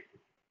see here.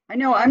 I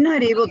know I'm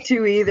not able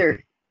to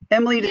either.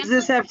 Emily, does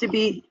this have to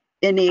be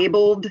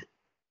enabled?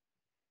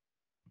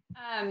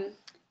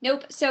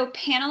 Nope. So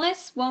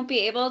panelists won't be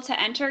able to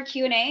enter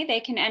Q&A. They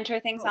can enter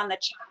things on the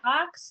chat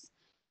box.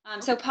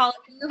 So Paul,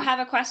 if you have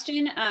a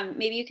question,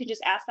 maybe you could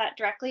just ask that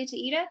directly to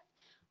Edith.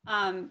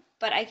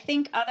 But I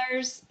think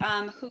others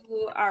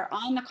who are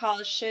on the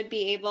call should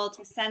be able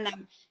to send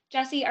them.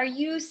 Jesse, are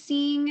you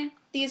seeing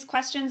these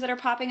questions that are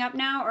popping up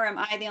now, or am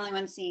I the only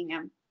one seeing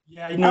them?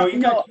 Yeah, you know, you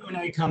got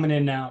Q&A coming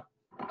in now.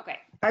 Okay.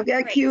 I've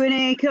got Great.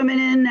 Q&A coming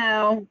in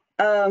now.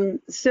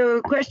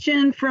 So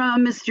question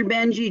from Mr.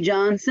 Benji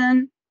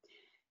Johnson.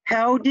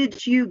 How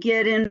did you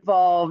get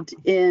involved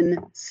in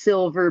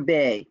Silver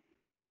Bay?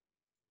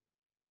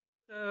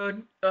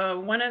 So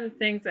one of the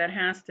things that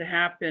has to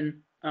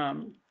happen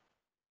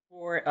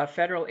for a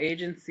federal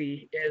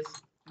agency is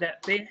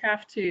that they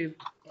have to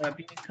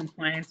be in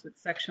compliance with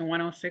Section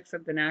 106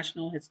 of the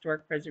National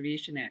Historic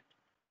Preservation Act.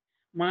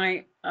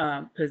 My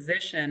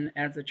position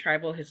as a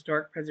Tribal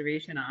Historic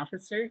Preservation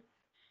Officer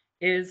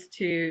is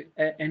to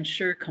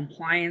ensure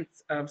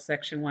compliance of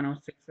Section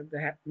 106 of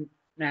the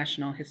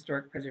National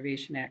Historic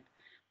Preservation Act.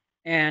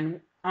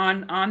 And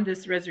on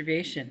this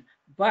reservation,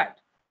 but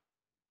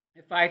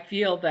if I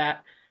feel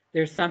that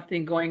there's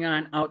something going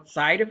on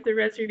outside of the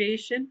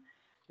reservation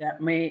that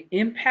may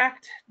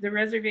impact the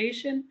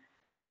reservation,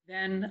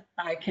 then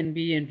I can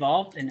be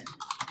involved in it.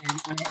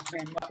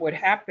 And what would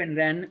happen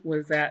then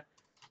was that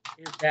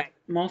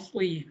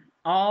mostly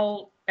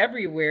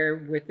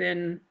everywhere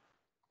within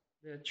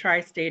the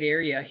tri-state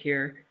area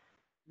here,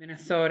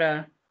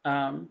 Minnesota,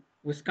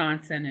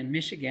 Wisconsin, and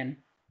Michigan,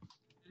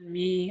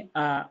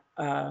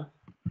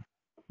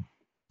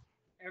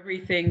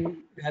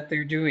 everything that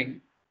they're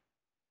doing.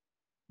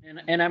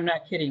 And I'm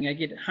not kidding, I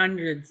get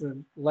hundreds of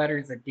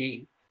letters a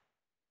day.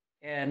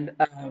 And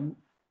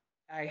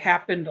I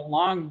happened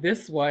along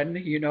this one,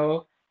 you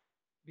know,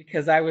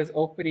 because I was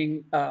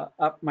opening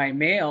up my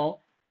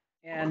mail,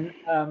 and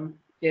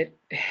it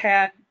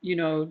had, you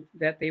know,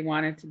 that they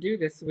wanted to do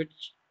this,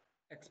 which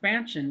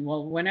expansion.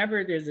 Well,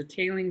 whenever there's a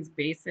tailings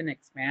basin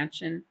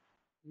expansion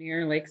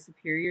near Lake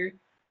Superior,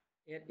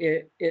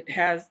 it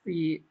has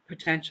the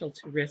potential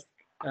to risk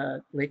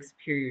Lake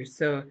Superior.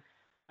 So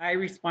I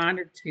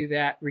responded to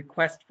that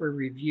request for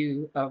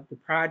review of the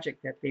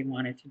project that they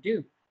wanted to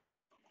do.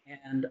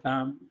 And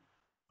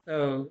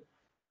so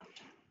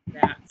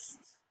that's,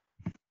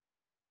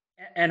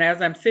 and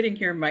as I'm sitting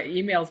here, my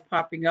email's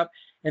popping up,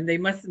 and they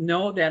must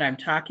know that I'm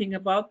talking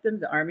about them,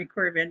 the Army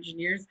Corps of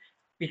Engineers,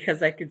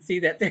 because I could see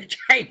that they're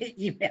trying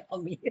to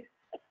email me.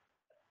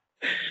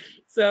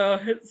 So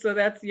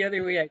that's the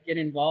other way I get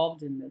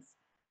involved in this.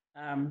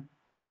 I'm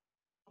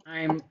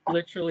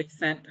literally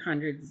sent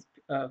hundreds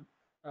of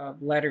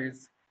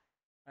letters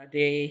a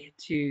day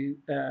to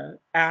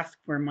ask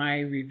for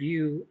my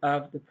review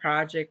of the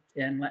project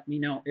and let me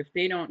know. If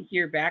they don't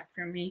hear back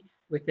from me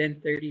within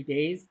 30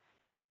 days,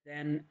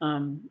 then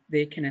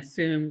they can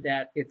assume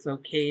that it's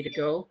okay to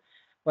go.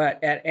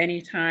 But at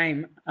any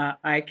time,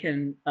 I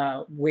can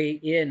weigh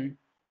in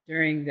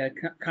during the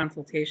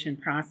consultation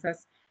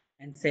process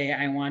and say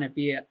I want to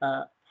be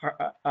a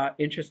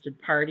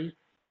interested party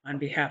on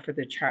behalf of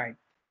the tribe.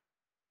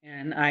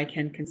 and I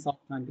can consult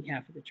on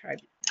behalf of the tribe.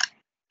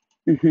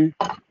 Mhm.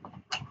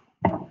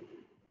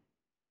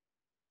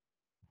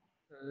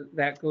 So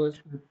that goes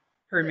for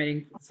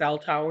permitting for cell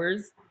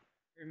towers,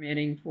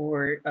 permitting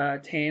for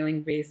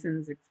tailing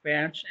basins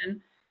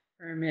expansion,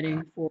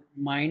 permitting for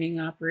mining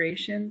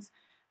operations,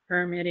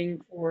 permitting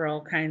for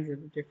all kinds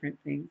of different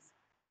things.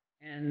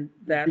 And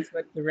that's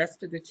what the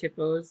rest of the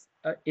Chippos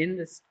in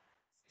the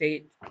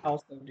state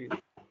also do.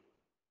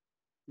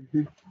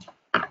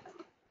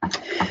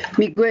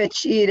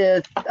 Miigwech,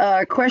 Edith,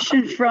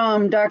 question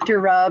from Dr.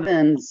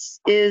 Robbins.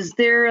 Is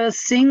there a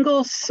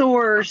single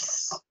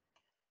source,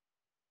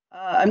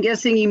 I'm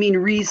guessing you mean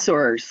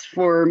resource,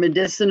 for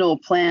medicinal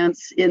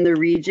plants in the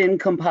region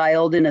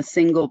compiled in a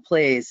single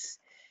place?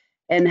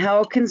 And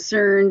how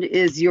concerned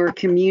is your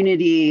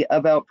community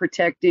about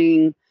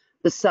protecting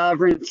the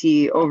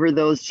sovereignty over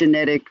those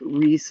genetic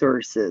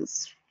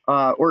resources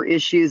or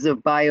issues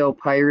of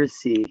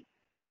biopiracy?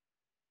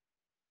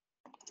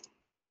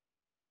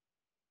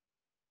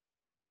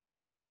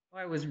 Oh,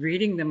 I was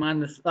reading them on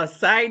the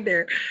side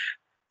there.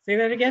 Say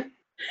that again.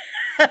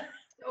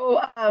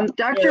 So,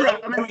 Dr.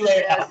 Robbins, let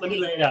me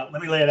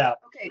lay it out.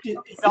 Okay,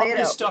 Is all lay it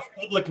this out. stuff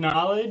public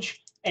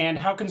knowledge? And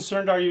how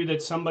concerned are you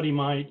that somebody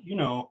might,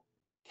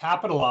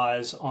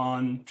 capitalize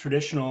on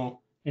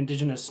traditional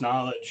indigenous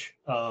knowledge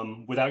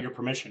without your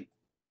permission?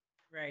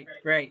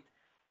 Right.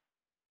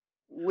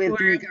 With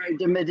regard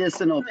to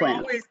medicinal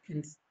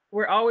plants.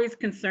 We're always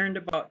concerned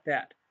about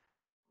that.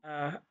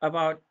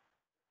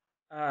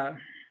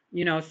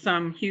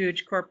 Some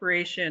huge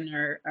corporation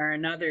or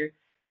another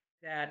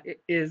that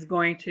is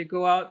going to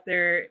go out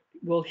there,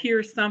 will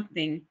hear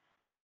something.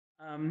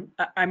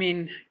 I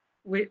mean,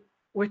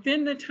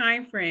 within the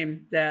time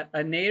frame that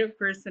a Native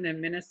person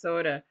in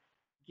Minnesota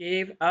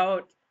gave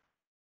out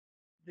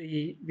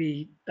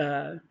the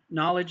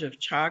knowledge of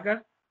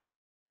chaga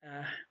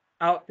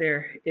out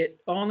there, it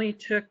only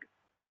took,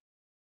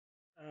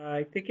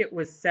 I think it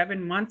was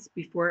 7 months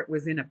before it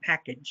was in a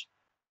package.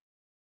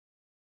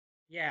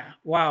 Yeah,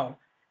 wow,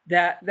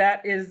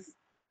 that is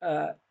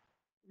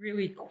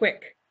really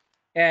quick,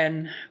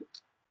 and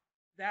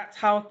that's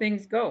how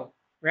things go,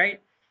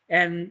 right?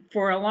 And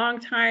for a long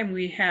time,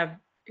 we have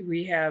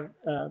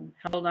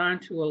held on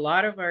to a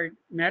lot of our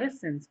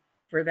medicines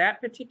for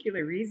that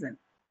particular reason,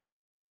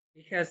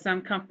 because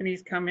some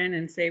companies come in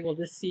and say, well,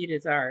 this seed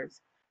is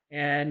ours,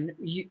 and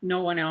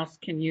no one else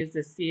can use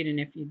this seed, and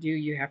if you do,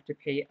 you have to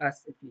pay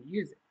us if you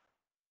use it.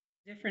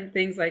 Different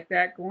things like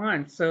that go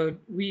on. So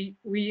we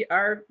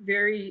are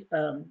very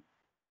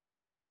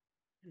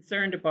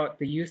concerned about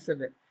the use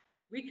of it.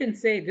 We can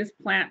say this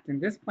plant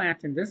and this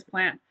plant and this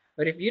plant,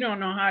 but if you don't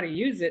know how to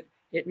use it,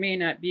 it may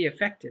not be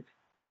effective,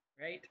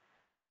 right?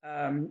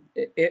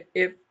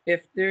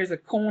 If there's a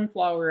cone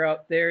flower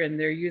out there and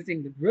they're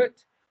using the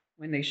root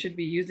when they should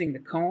be using the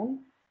cone,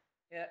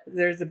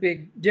 there's a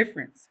big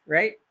difference,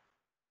 right?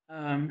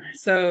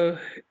 So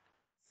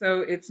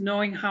it's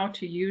knowing how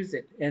to use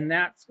it, and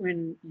that's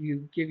when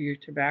you give your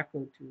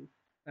tobacco to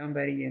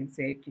somebody and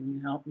say, can you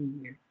help me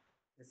here?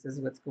 This is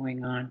what's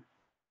going on.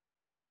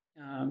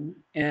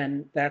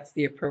 And that's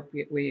the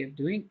appropriate way of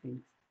doing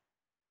things.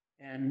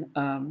 And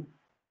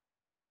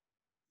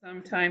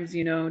sometimes,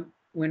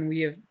 when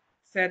we have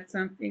said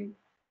something,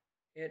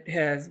 it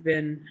has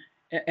been,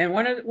 and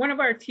one of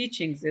our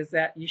teachings is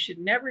that you should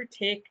never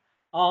take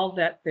all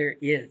that there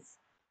is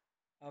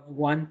of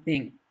one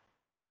thing.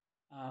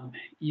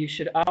 You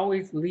should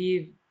always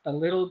leave a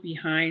little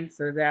behind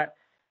so that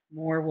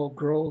more will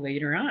grow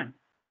later on.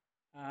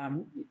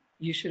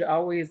 You should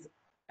always,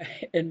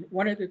 and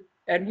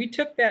we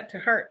took that to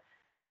heart.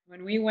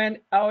 When we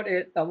went out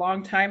a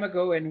long time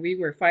ago and we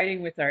were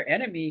fighting with our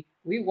enemy,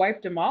 we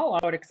wiped them all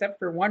out except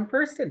for one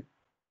person.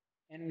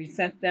 And we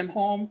sent them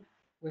home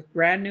with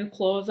brand new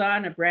clothes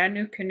on, a brand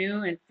new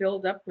canoe, and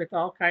filled up with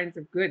all kinds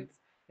of goods,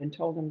 and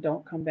told them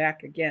don't come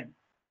back again.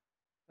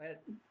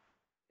 But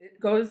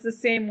it goes the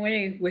same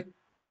way with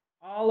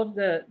all of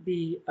the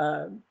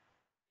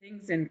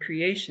things in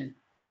creation.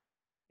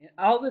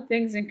 All the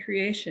things in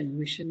creation,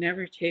 we should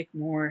never take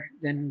more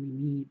than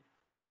we need.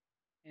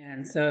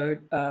 And so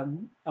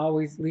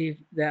always leave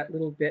that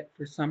little bit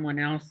for someone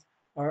else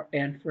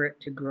and for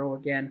it to grow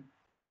again.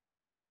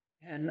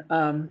 And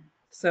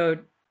so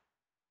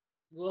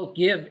we'll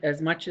give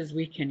as much as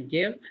we can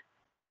give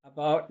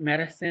about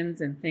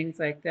medicines and things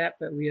like that,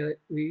 but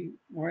we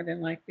more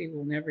than likely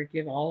will never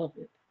give all of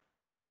it.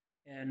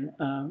 And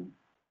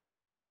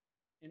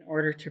in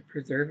order to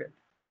preserve it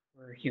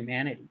for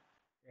humanity,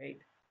 right?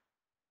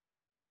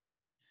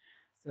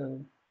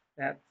 So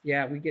that's,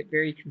 yeah, we get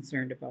very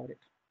concerned about it.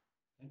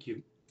 Thank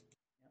you.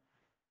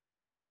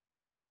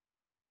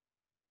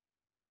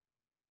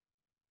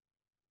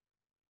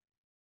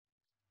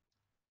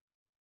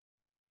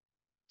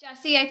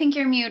 Jesse, I think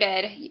you're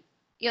muted.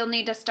 You'll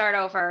need to start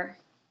over.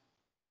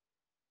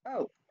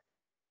 Oh.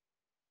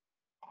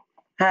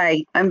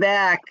 Hi, I'm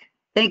back.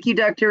 Thank you,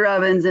 Dr.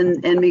 Robbins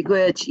and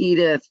Miigwech,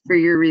 Edith, for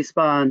your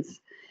response.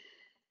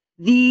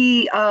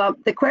 The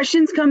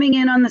questions coming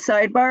in on the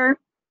sidebar,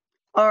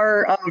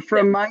 are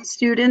from my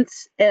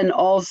students and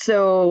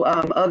also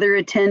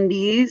other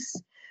attendees.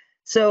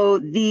 So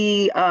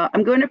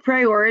I'm going to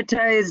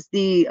prioritize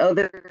the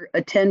other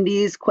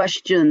attendees'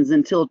 questions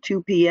until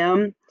 2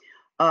 p.m.,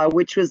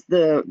 which was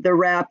the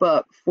wrap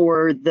up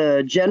for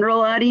the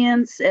general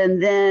audience.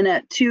 And then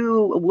at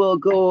 2, we'll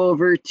go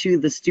over to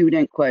the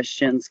student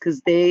questions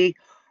because they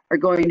are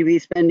going to be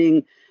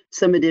spending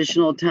some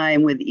additional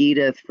time with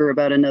Edith for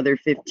about another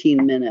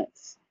 15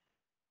 minutes.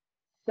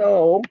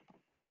 So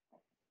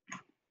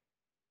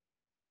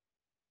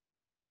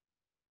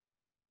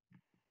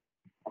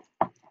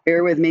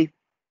bear with me.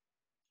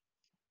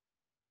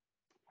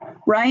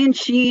 Ryan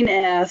Sheen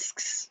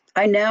asks,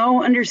 I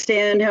now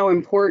understand how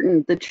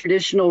important the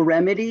traditional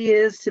remedy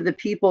is to the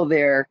people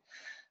there,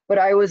 but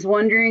I was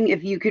wondering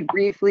if you could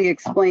briefly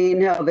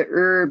explain how the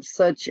herbs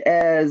such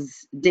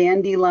as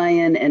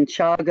dandelion and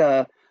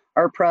chaga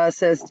are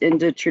processed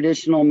into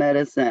traditional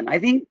medicine. I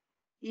think,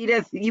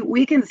 Edith,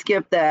 we can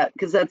skip that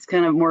because that's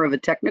kind of more of a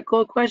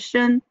technical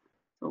question.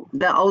 So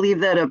I'll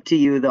leave that up to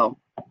you, though,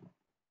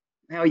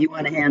 how you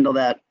want to handle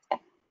that.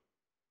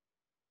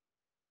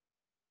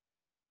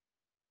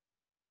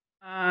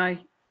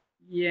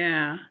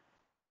 Yeah.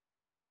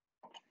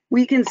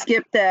 We can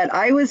skip that.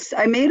 I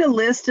made a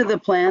list of the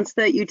plants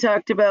that you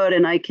talked about,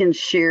 and I can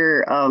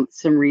share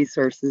some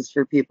resources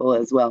for people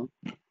as well.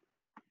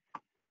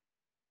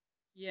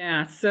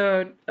 Yeah,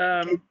 so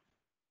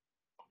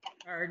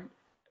our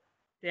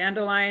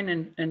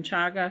dandelion and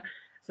chaga,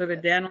 so the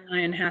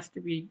dandelion has to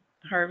be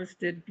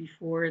harvested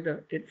before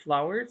it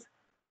flowers,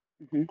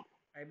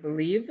 I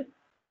believe.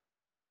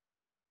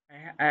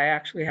 I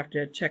actually have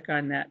to check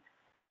on that.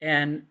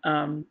 And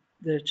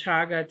the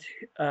chaga,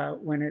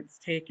 when it's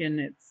taken,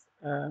 it's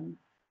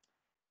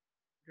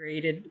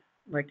grated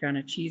like on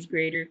a cheese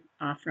grater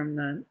off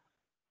into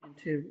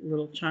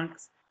little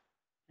chunks,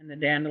 and the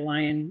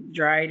dandelion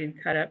dried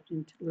and cut up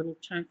into little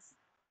chunks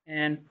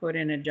and put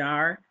in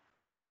a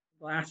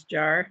glass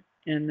jar,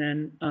 and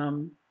then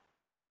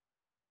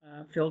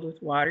filled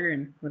with water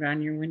and put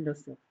on your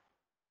windowsill.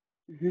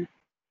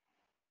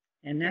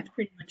 And that's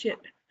pretty much it.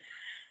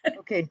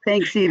 Okay,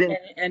 thanks, Edith.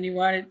 And you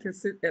want it to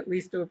sit at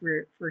least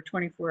over for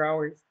 24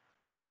 hours,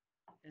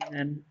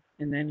 and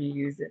then you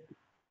use it.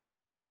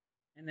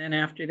 And then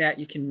after that,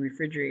 you can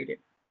refrigerate it.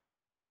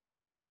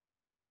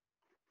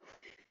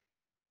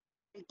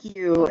 Thank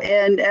you.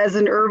 And as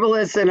an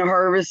herbalist and a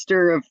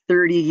harvester of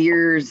 30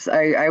 years,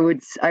 I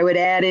would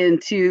add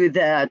into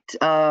that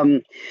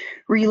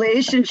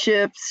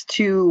relationships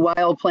to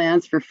wild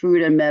plants for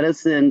food and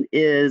medicine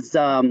is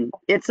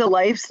it's a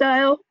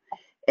lifestyle,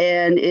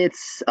 and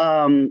it's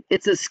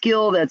a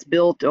skill that's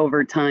built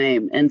over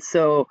time. And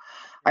so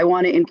I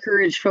want to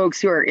encourage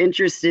folks who are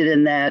interested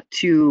in that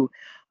to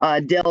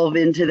delve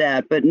into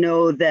that, but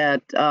know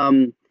that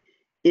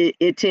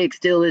it takes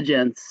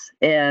diligence,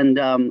 and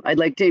I'd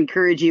like to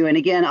encourage you. And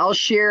again, I'll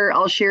share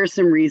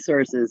some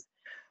resources,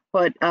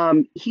 but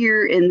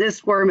here in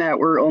this format,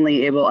 we're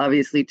only able,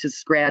 obviously, to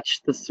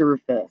scratch the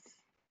surface.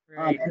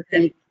 Right.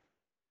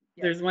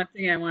 There's one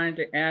thing I wanted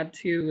to add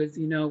too is,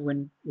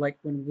 when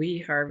we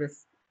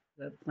harvest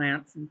the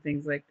plants and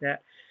things like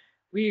that,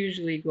 we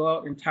usually go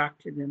out and talk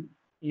to them,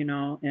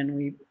 and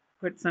we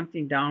put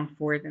something down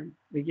for them.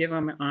 We give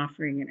them an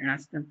offering and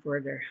ask them for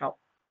their help,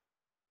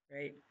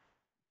 right?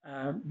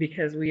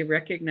 Because we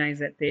recognize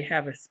that they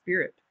have a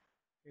spirit.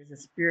 There's a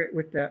spirit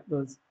with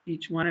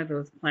each one of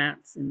those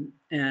plants,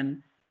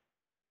 and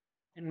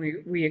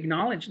we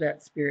acknowledge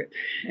that spirit,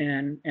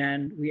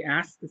 and we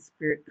ask the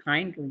spirit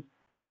kindly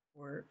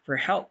for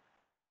help,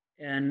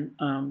 and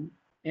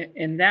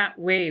in that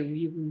way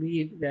we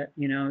believe that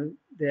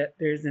that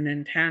there's an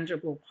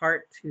intangible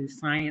part to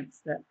science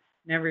that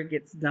never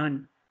gets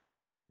done,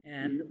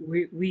 and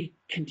we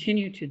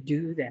continue to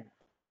do that.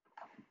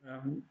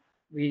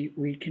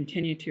 We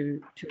continue to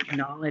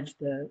acknowledge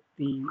the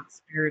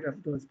spirit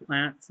of those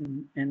plants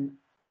and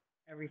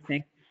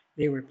everything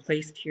they were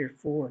placed here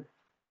for,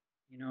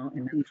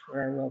 and that's for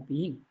our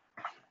well-being.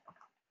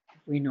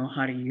 If we know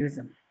how to use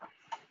them.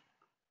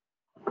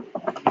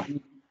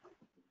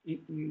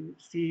 You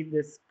see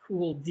this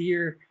cool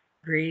deer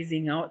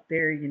grazing out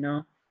there, you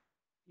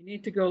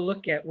need to go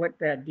look at what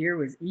that deer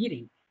was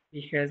eating,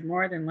 because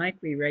more than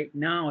likely right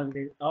now,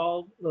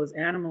 all those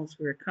animals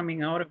who are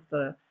coming out of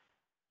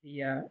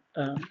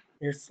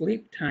their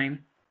sleep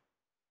time,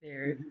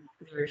 they're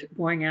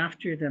going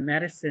after the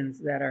medicines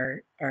that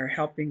are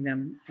helping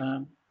them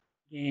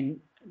gain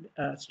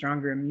a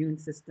stronger immune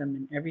system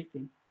and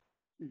everything.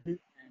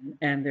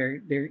 And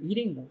they're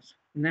eating those,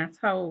 and that's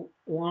how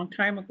a long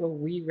time ago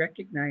we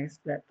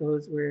recognized that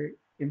those were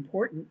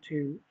important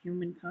to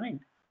humankind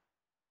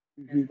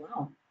as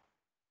well.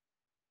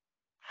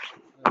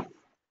 So,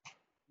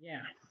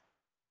 yeah.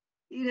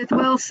 Edith,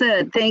 well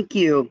said. Thank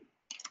you.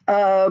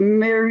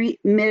 Mario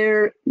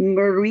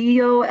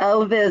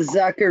Alves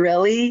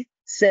Zaccarelli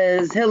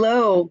says,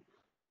 hello,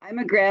 I'm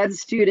a grad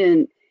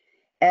student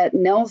at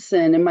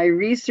Nelson, and my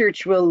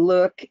research will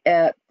look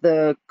at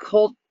the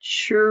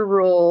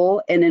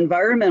cultural and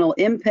environmental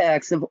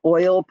impacts of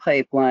oil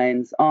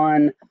pipelines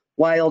on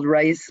wild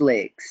rice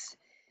lakes.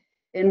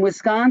 In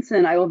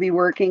Wisconsin, I will be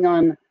working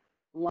on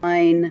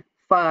line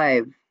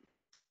 5.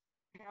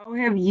 How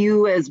have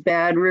you, as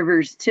Bad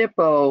Rivers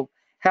TIPO,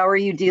 how are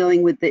you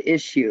dealing with the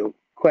issue?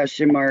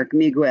 Question mark,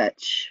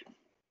 miigwech.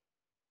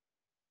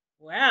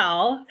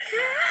 Well,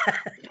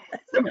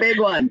 It's a big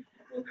one.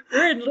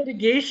 we're in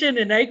litigation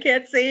and I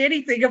can't say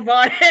anything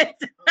about it.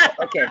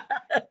 Okay.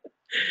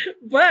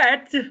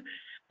 But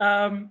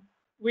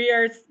we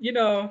are, you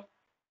know,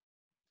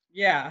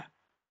 yeah.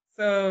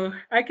 So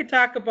I could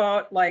talk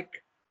about,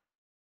 like,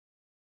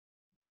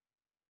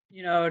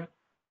 you know,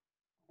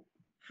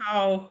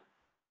 how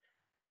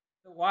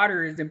the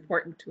water is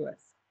important to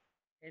us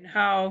and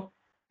how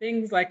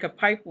things like a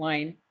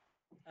pipeline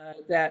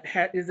that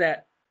is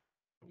at,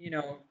 you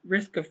know,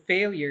 risk of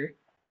failure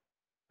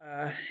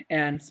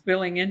and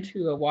spilling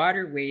into a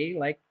waterway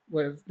like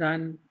was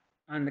done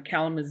on the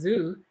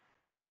Kalamazoo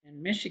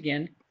in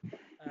Michigan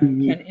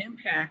can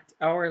impact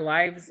our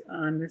lives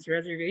on this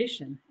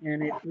reservation.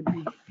 And it would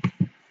be,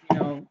 you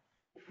know,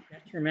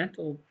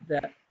 detrimental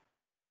that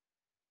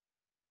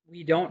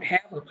we don't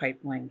have a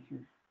pipeline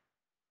here.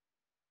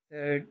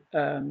 So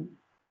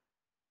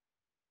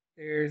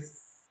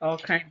there's all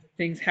kinds of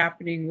things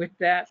happening with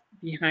that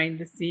behind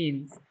the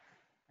scenes.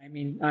 I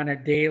mean, on a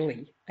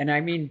daily, and I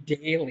mean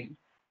daily,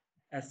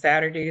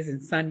 Saturdays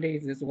and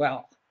Sundays as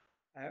well.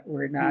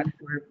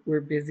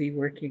 We're busy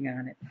working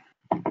on it.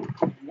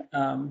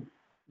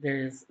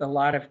 There's a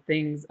lot of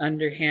things,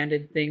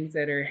 underhanded things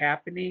that are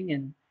happening,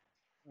 and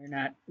we're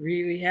not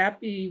really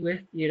happy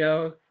with, you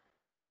know,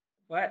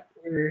 what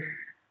we're,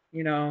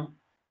 you know,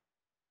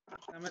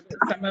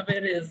 some of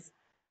it is,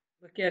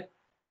 look at,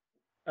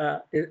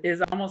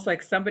 is almost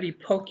like somebody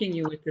poking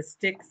you with a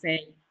stick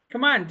saying,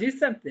 come on, do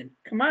something,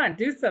 come on,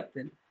 do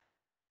something.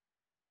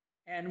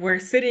 And we're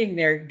sitting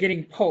there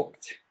getting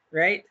poked,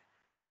 right?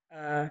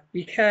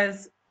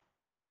 Because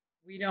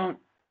we don't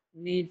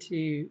need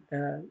to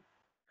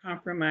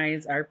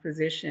compromise our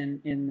position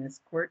in this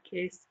court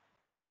case,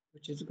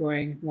 which is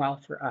going well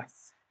for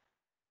us.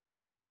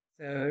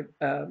 So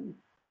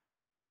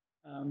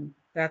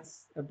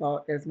that's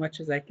about as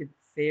much as I could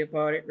say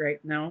about it right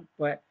now.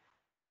 But,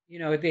 you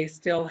know, they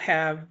still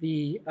have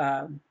the,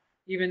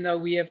 even though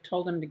we have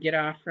told them to get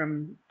off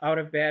from out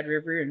of Bad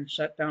River and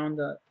shut down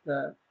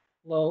the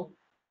flow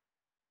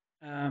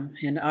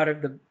and out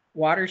of the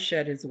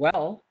watershed as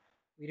well.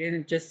 We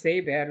didn't just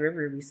say Bad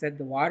River, we said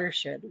the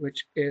watershed,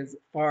 which is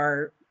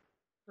far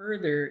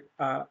further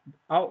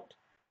out.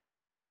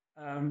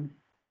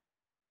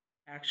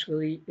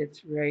 Actually,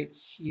 it's right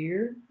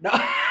here. No,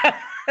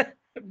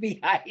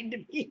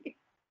 behind me.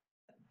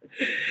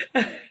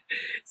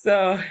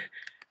 So,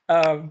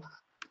 and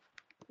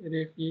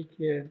if you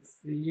can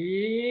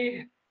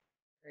see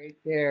right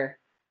there,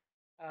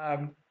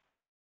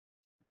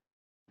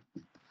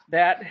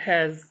 that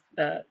has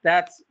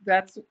that's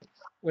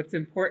what's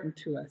important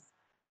to us,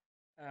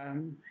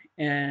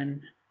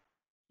 and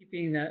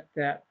keeping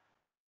that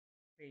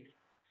safe.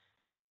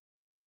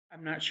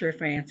 I'm not sure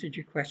if I answered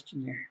your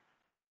question there,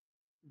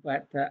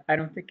 but I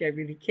don't think I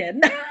really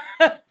can.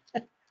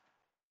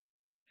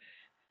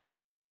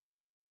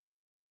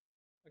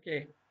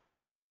 Okay.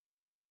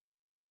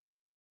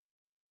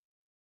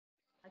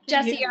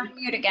 Jesse, you're on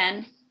mute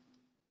again.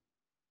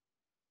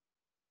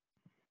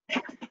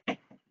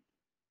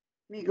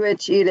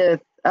 miigwech,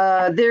 Edith.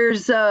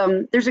 There's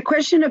a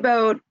question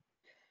about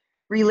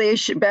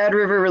Bad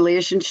River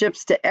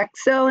relationships to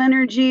Xcel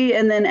Energy,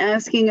 and then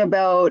asking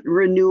about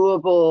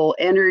renewable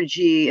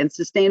energy and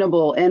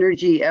sustainable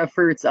energy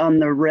efforts on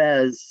the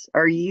res.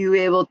 Are you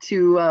able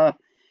to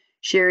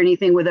share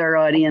anything with our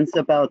audience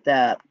about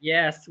that?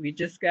 Yes, we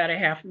just got a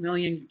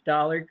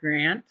 $500,000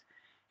 grant,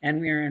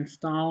 and we are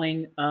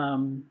installing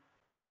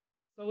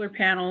solar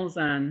panels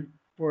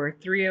for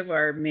 3 of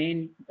our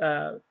main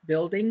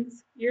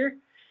buildings here.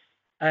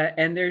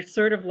 And they're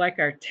sort of like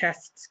our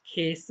test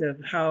case of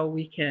how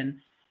we can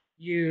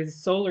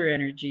use solar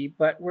energy,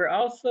 but we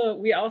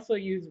also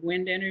use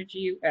wind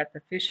energy at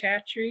the fish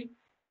hatchery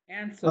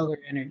and solar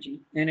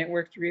energy, and it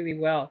works really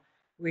well.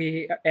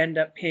 We end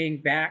up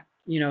paying back,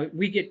 you know,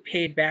 we get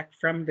paid back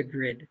from the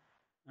grid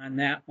on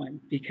that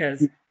one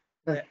because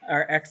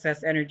our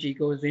excess energy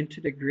goes into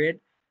the grid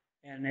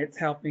and it's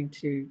helping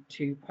to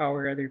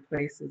power other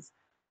places.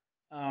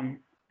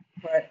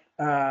 But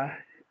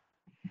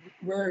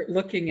we're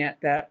looking at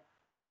that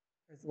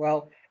as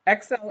well.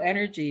 Xcel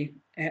Energy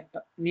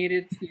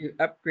needed to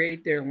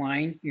upgrade their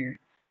line here.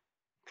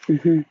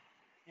 And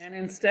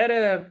instead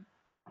of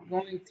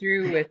going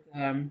through with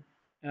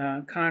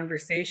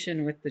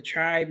conversation with the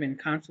tribe and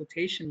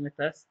consultation with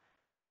us,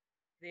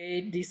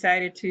 they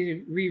decided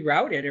to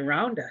reroute it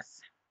around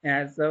us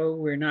as though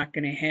we're not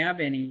going to have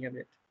any of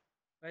it.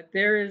 But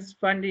there is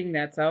funding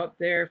that's out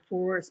there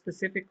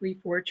specifically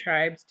for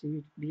tribes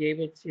to be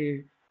able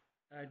to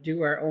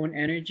do our own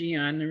energy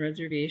on the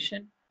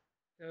reservation.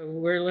 So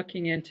we're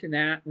looking into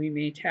that. We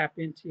may tap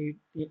into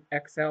the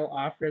Xcel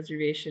off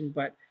reservation,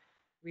 but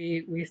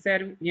we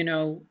said, you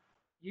know,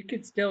 you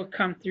could still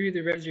come through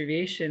the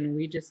reservation.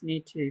 We just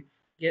need to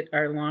get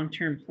our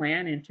long-term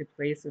plan into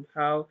place of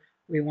how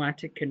we want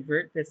to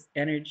convert this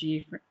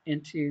energy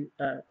into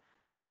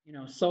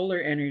solar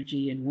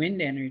energy and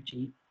wind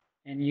energy,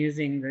 and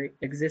using the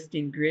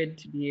existing grid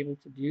to be able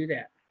to do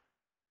that.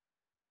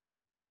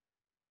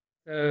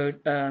 So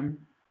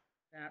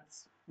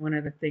that's one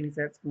of the things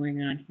that's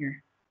going on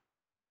here.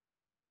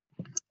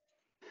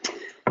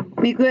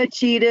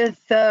 Miigwech,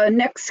 Edith.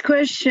 Next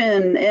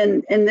question,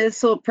 and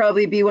this will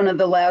probably be one of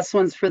the last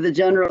ones for the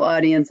general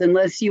audience,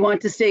 unless you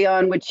want to stay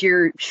on, which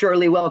you're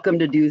surely welcome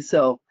to do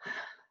so.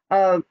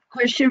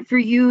 Question for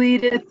you,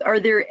 Edith. Are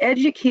there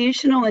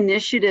educational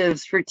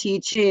initiatives for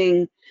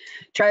teaching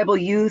tribal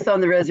youth on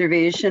the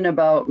reservation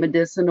about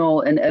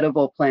medicinal and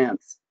edible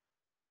plants?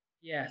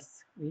 Yes,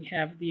 we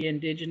have the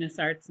Indigenous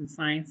Arts and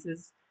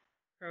Sciences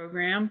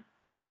program.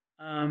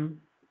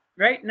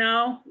 Right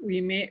now,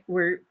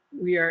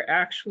 we are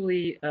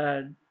actually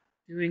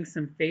doing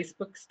some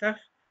Facebook stuff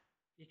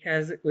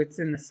because it's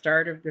in the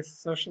start of this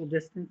social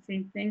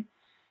distancing thing,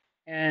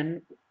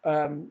 and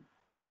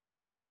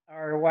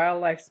our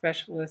wildlife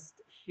specialist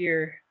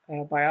here,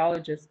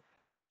 biologist,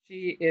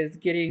 she is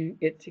getting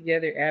it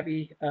together,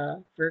 Abby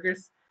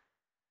Fergus,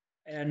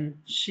 and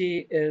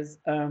she is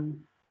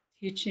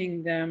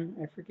teaching them,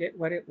 I forget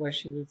what it was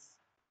she was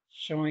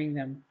showing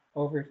them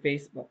over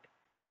Facebook.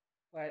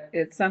 But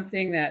it's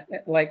something that,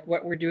 like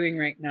what we're doing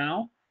right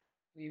now,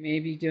 we may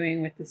be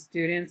doing with the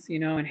students,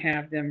 and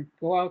have them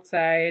go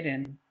outside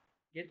and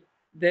get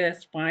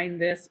this,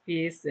 find this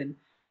piece and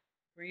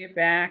bring it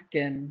back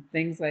and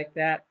things like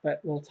that.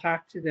 But we'll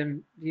talk to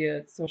them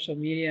via social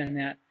media and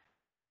that,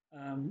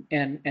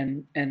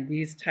 and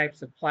these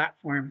types of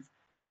platforms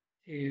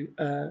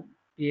to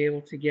be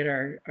able to get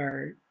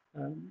our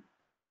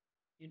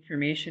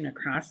information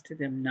across to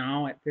them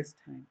now at this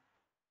time.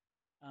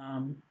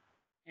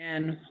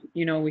 And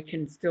we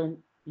can still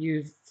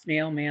use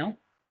snail mail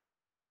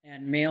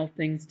and mail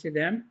things to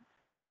them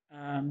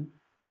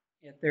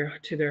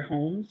to their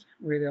homes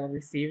where they'll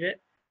receive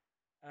it,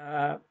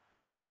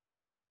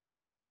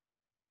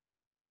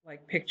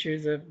 like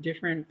pictures of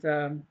different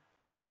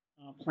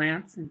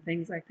plants and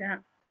things like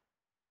that.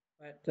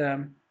 But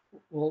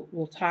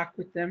we'll talk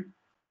with them.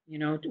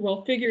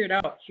 We'll figure it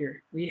out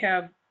here. We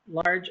have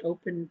large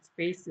open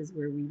spaces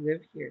where we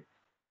live here,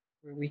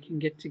 where we can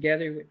get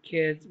together with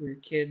kids, where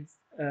kids,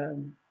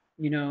 and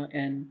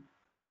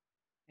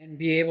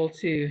be able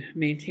to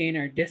maintain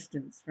our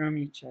distance from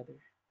each other.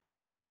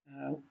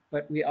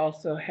 But we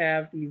also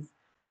have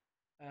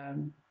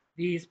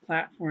these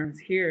platforms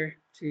here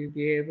to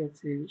be able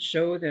to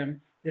show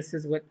them this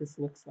is what this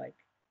looks like,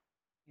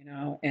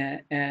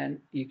 and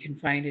you can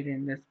find it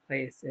in this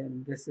place,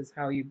 and this is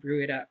how you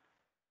brew it up,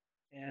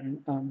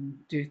 and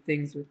do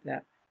things with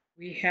that.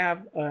 We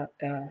have, I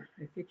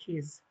think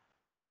he's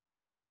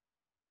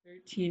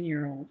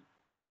 13-year-old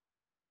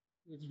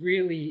who's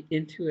really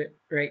into it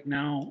right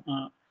now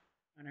on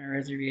our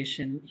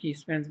reservation. He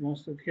spends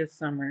most of his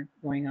summer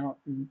going out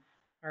and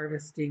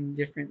harvesting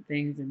different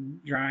things and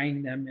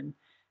drying them and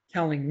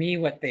telling me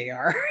what they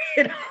are,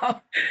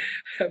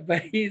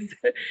 But he's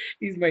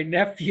my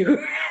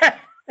nephew.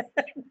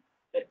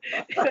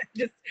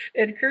 Just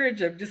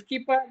encourage him. Just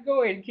keep on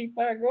going. Keep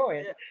on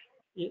going.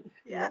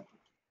 Yeah.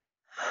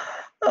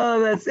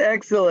 Oh, that's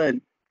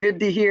excellent. Good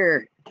to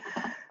hear.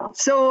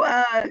 So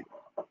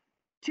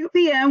 2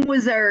 p.m.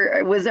 was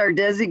our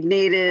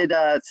designated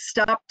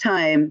stop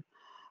time.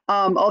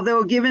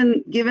 Although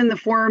given the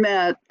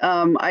format,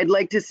 I'd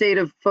like to say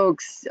to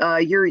folks,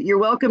 you're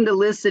welcome to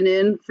listen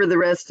in for the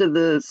rest of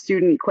the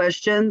student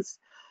questions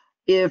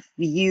if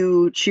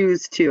you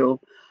choose to.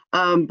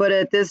 But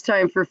at this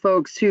time, for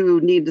folks who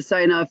need to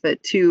sign off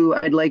at 2,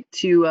 I'd like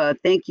to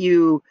thank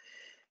you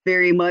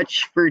very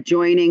much for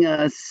joining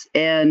us,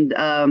 and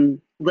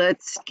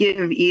let's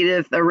give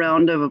Edith a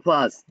round of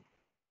applause.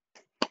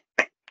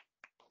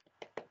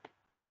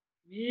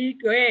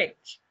 Miigwech.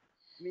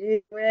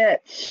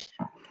 Miigwech.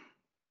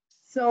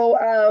 So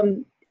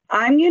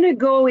I'm going to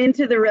go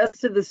into the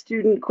rest of the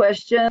student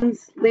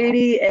questions,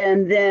 lady,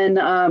 and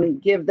then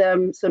give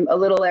them a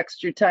little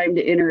extra time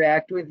to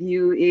interact with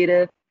you,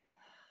 Edith.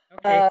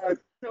 Okay.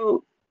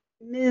 So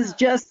Ms.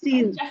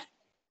 Justine.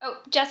 Oh,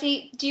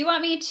 Jesse, do you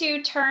want me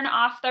to turn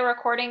off the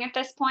recording at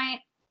this point?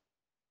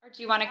 Or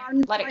do you want to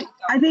let it keep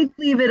going? I think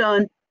leave it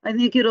on. I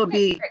think it'll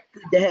be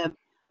good to have.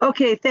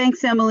 Okay,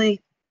 thanks,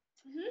 Emily.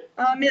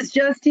 Ms.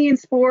 Justine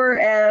Spohr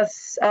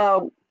asks,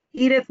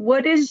 Edith,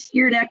 what is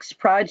your next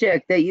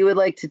project that you would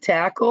like to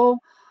tackle,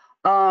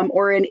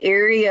 or an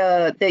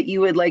area that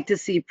you would like to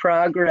see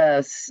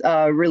progress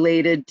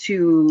related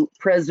to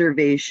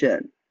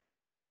preservation?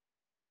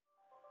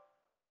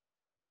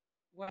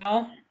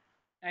 Well,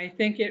 I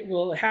think it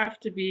will have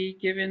to be,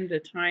 given the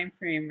time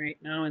frame right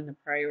now and the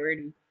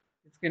priority,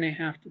 it's going to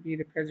have to be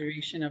the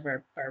preservation of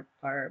our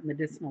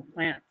medicinal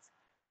plants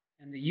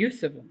and the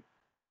use of them.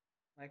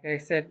 Like I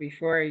said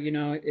before,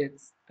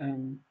 it's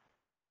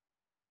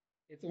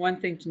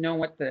one thing to know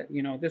what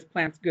this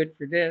plant's good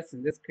for this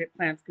and this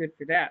plant's good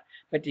for that,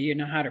 but do you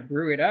know how to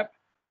brew it up?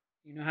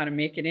 Do you know how to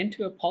make it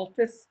into a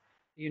poultice?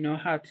 Do you know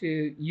how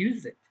to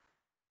use it?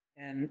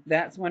 And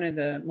that's one of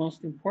the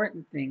most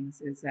important things,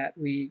 is that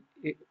we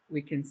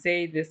can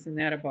say this and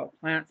that about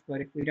plants,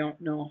 but if we don't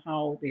know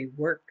how they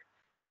work,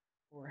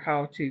 or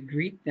how to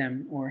greet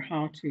them, or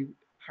how to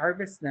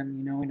harvest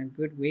them, in a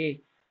good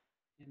way,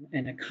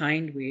 in a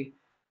kind way,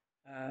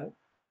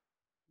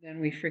 then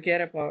we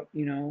forget about,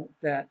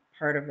 that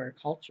part of our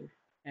culture.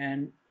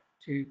 And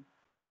to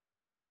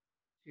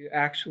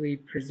actually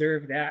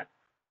preserve that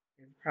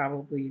is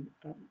probably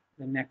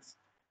the next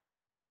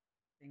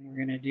thing we're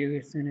going to do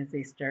as soon as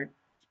they start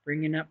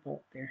springing up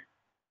out there.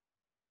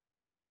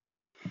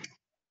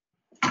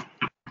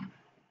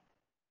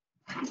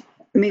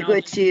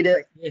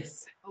 Miigwechita.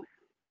 Yes,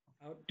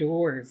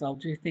 outdoors. I'll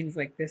do things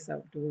like this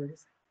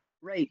outdoors.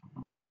 Right.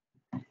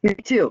 Me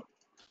too.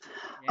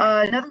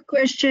 Yeah. Another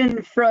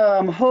question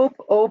from Hope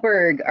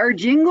Oberg. Are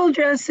jingle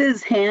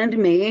dresses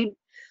handmade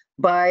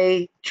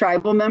by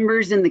tribal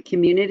members in the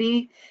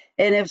community?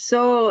 And if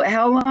so,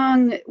 how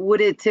long would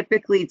it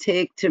typically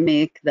take to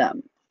make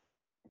them?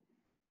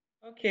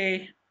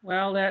 Okay,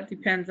 well, that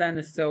depends on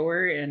the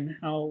sewer and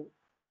how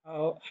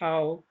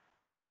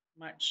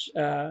much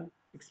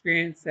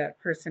experience that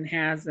person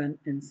has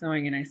in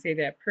sewing. And I say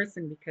that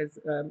person because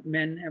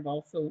men have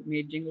also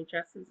made jingle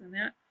dresses in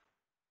that.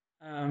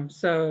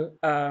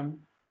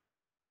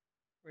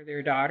 For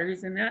their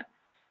daughters in that,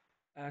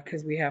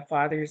 because we have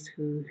fathers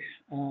who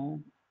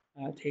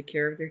take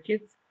care of their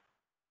kids.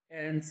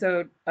 And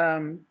so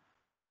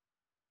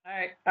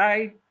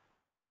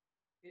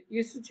it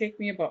used to take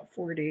me about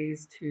 4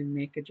 days to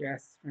make a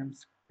dress from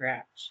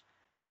scratch.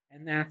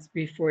 And that's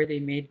before they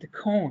made the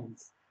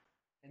cones.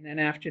 And then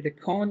after the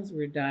cones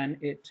were done,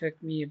 it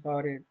took me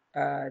about a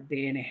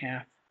day and a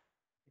half.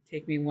 It'd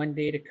take me 1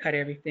 day to cut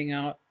everything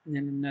out, and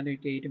then another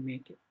day to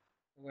make it,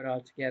 sew it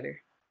all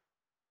together.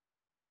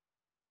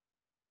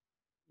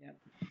 Yep.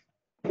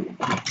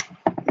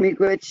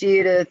 Miigwech,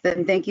 Edith,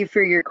 and thank you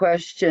for your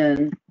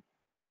question.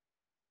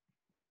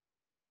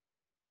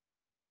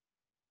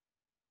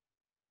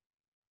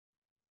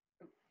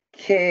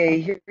 Okay,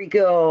 here we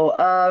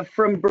go.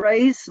 From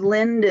Bryce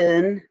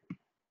Linden.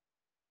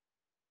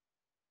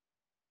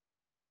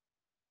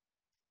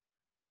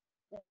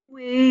 The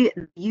way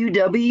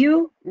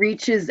UW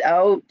reaches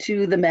out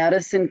to the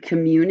Madison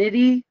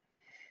community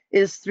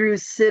is through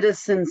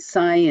citizen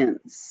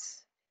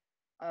science,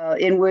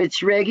 in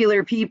which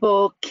regular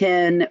people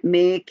can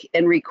make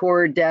and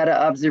record data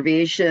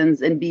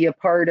observations and be a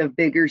part of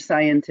bigger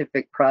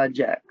scientific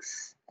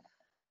projects.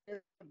 The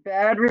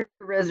Bad River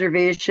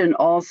Reservation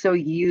also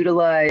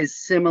utilized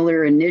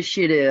similar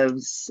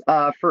initiatives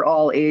for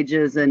all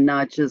ages and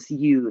not just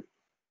youth,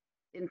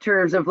 in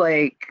terms of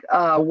like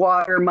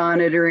water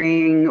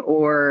monitoring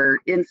or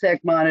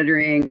insect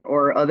monitoring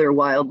or other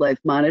wildlife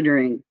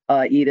monitoring,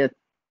 Edith.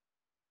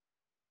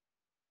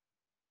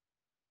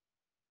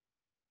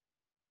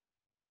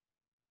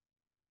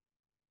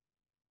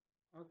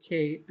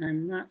 Okay,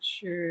 I'm not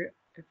sure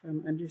if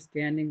I'm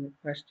understanding the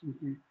question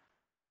here.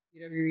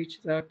 UW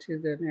reaches out to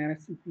the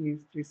Madison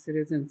community through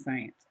citizen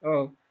science.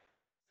 Oh,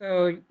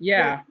 so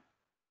yeah.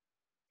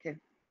 Okay.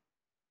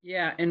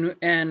 Yeah, and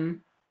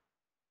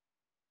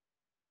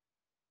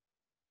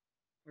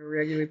where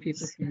regular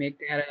people can make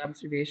data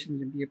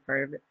observations and be a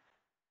part of it.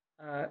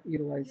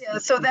 Utilize. Yeah,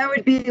 so that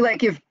would be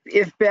like if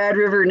Bad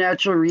River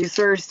Natural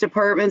Resource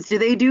Departments, do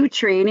they do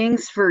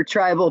trainings for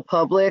tribal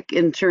public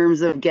in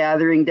terms of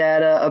gathering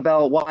data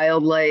about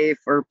wildlife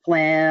or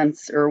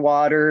plants or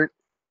water?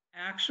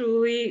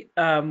 Actually,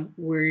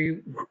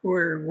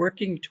 we're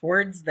working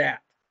towards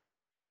that.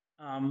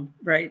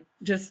 Right,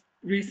 just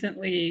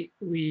recently,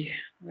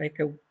 like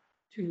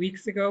 2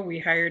 weeks ago, we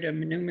hired a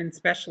Newman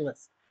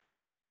specialist,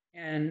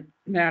 and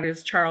that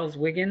is Charles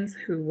Wiggins,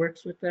 who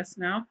works with us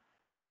now.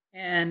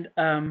 And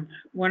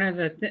one of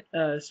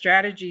the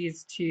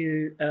strategies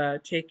to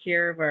take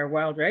care of our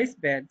wild rice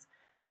beds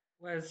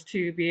was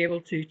to be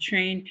able to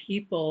train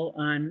people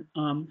on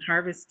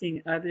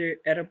harvesting other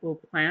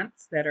edible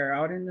plants that are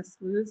out in the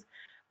sloughs,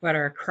 but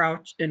are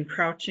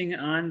crouching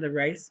on the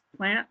rice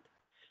plant.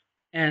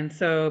 And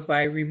so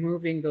by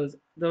removing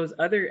those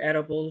other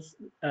edibles,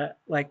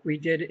 like we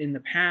did in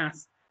the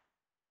past,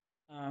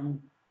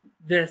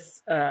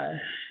 this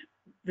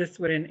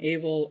would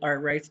enable our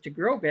rice to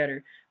grow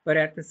better. But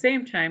at the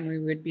same time, we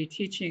would be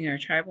teaching our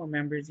tribal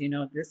members,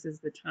 this is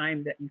the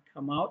time that you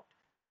come out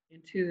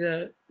into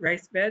the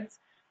rice beds,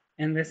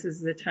 and this is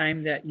the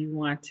time that you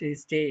want to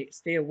stay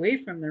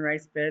away from the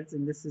rice beds,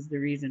 and this is the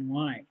reason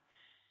why.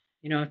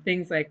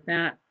 Things like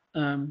that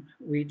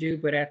we do,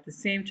 but at the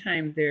same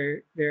time,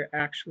 they're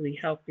actually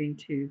helping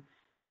to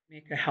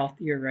make a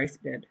healthier rice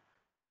bed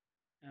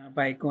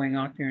by going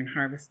out there and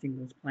harvesting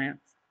those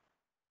plants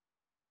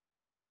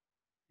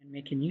and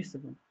making use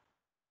of them.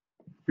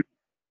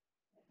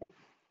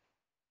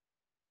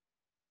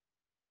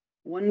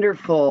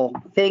 Wonderful.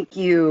 Thank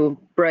you,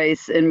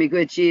 Bryce and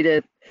Miigwech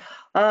Edith.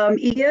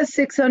 ES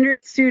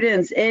 600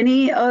 students,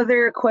 any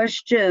other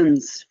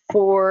questions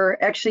for,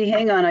 actually,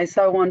 hang on, I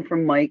saw one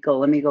from Michael.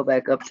 Let me go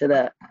back up to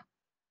that.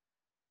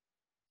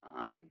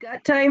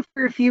 Got time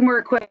for a few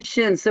more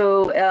questions.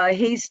 So,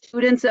 hey,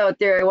 students out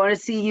there, I want to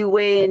see you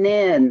weighing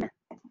in.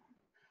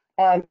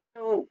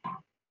 So,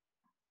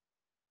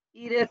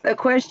 Edith, a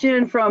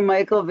question from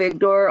Michael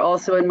Vigdor,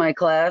 also in my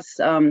class.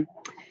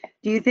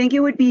 Do you think it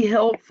would be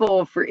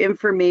helpful for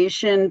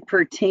information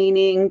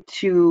pertaining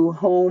to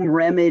home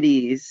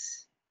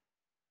remedies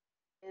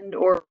and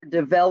or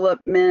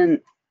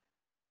development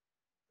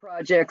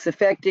projects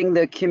affecting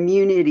the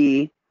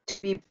community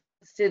to be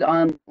posted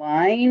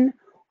online,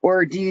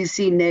 or do you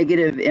see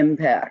negative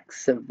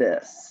impacts of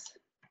this?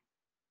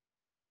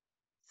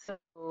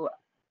 So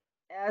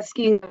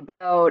asking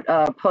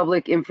about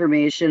public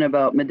information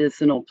about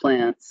medicinal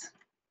plants.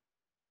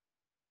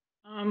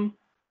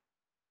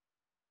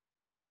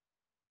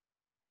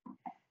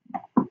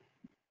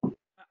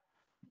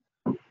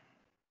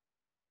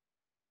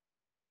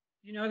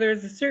 You know,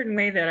 there's a certain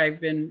way that I've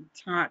been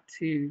taught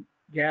to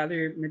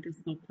gather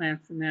medicinal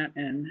plants and that,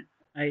 and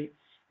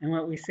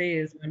what we say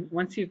is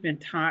once you've been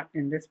taught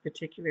in this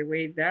particular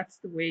way, that's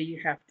the way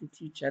you have to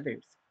teach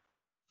others.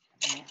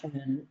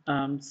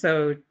 And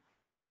so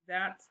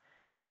that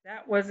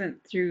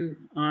wasn't through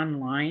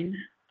online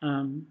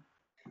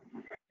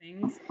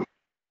things.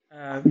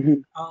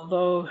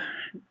 Although,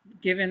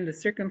 given the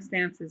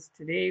circumstances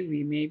today,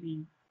 we may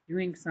be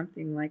doing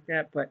something like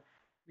that, but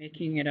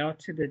making it out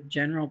to the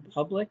general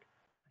public,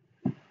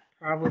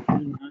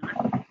 probably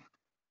not.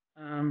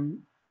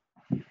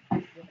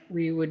 What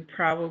we would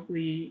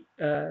probably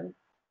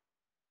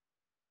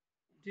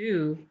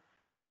do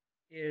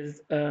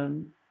is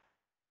try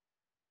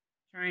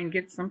and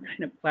get some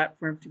kind of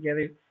platform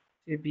together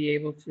to be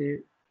able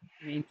to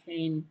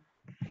maintain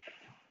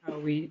how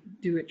we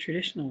do it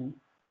traditionally.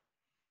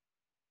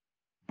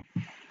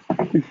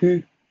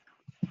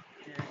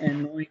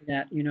 And knowing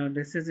that, you know,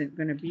 this isn't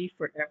going to be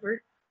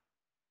forever,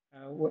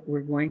 what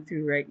we're going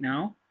through right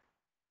now.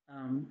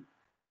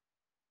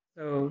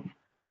 So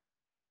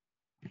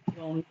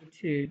we'll need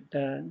to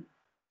do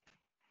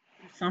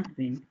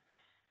something.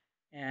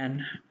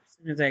 And as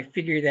soon as I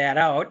figure that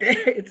out,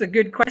 it's a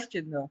good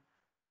question though,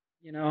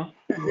 you know,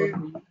 we're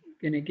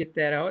going to get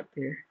that out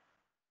there.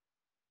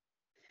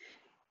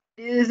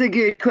 It is a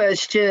good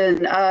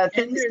question.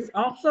 And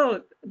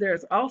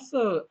there's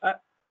also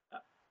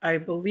I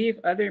believe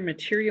other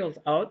materials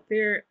out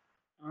there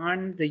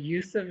on the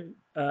use of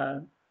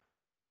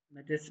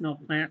medicinal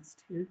plants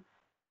too.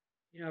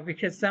 You know,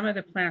 because some of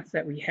the plants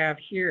that we have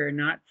here are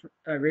not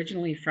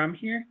originally from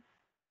here.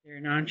 They're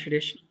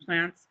non-traditional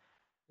plants,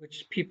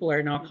 which people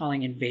are now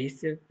calling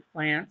invasive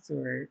plants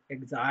or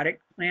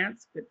exotic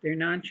plants, but they're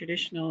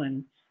non-traditional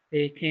and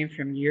they came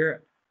from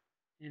Europe.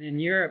 And in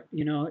Europe,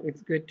 you know,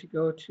 it's good to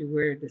go to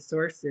where the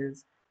source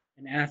is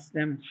and ask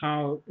them,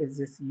 how is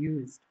this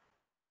used?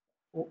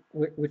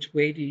 Which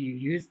way do you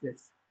use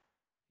this?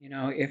 You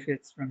know, if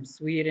it's from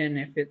Sweden,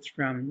 if it's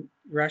from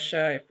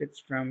Russia, if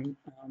it's from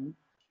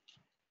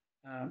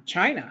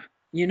China,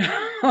 you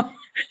know,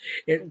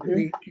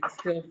 we can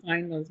still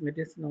find those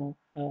medicinal,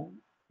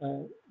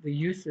 the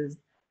uses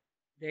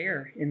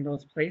there in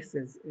those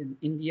places, in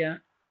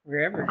India,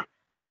 wherever.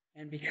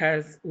 And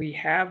because we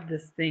have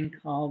this thing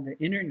called the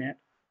internet,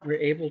 we're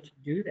able to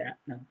do that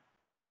now.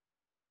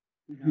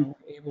 You know,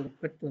 we're able to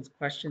put those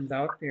questions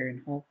out there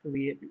and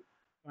hopefully it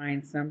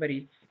finds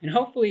somebody, and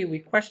hopefully we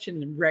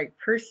question the right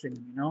person,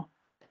 you know?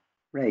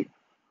 Right.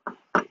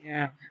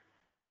 Yeah.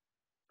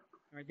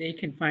 Or they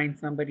can find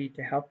somebody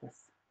to help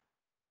us.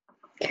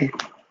 Okay.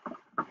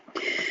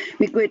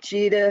 Miigwech,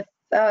 Edith.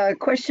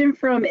 Question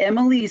from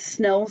Emily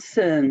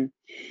Snelson.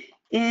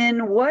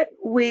 In what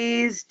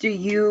ways do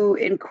you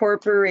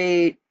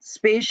incorporate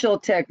spatial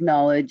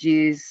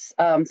technologies,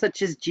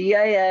 such as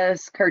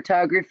GIS,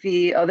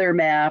 cartography, other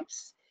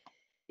maps,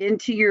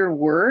 into your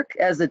work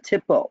as a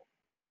TIPO?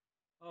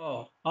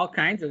 Oh, all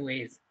kinds of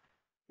ways.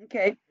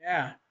 Okay.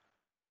 Yeah.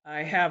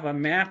 I have a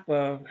map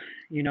of,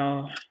 you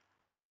know,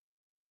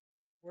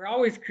 we're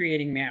always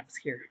creating maps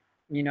here,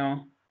 you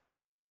know,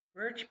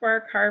 birch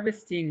bark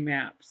harvesting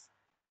maps,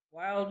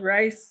 wild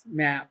rice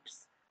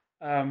maps.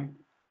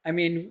 I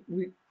mean,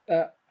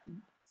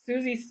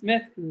 Susie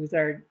Smith, who's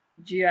our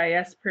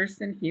GIS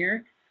person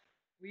here,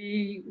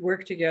 we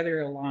work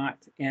together a lot,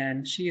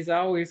 and she's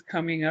always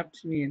coming up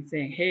to me and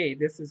saying, hey,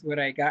 this is what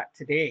I got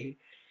today,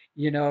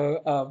 you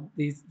know,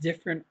 these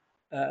different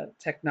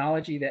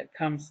technology that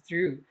comes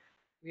through.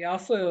 We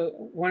also,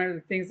 one of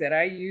the things that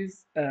I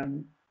use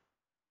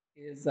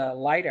is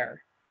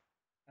LiDAR,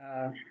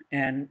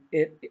 and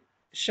it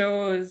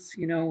shows,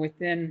 you know,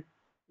 within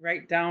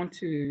right down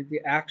to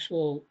the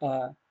actual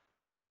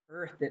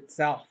Earth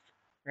itself,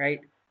 right?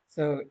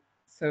 So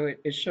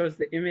it shows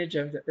the image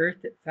of the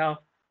Earth itself,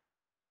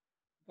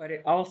 but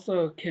it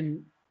also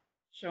can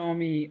show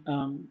me,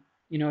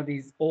 you know,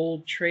 these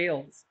old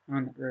trails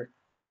on the Earth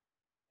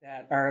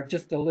that are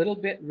just a little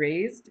bit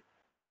raised,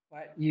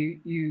 but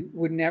you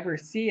would never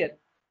see it,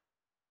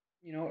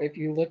 you know, if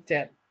you looked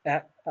at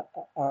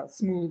a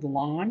smooth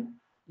lawn,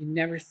 you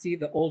never see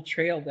the old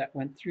trail that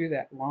went through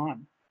that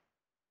lawn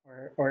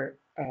or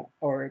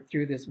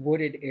through this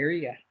wooded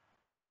area.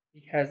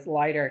 because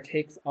LiDAR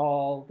takes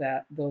all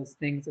those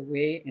things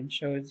away and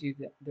shows you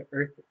the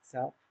Earth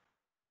itself.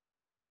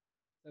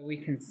 So we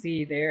can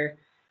see there,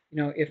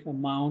 if a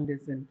mound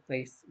is in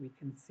place, we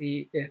can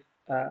see if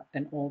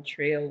an old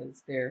trail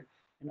is there,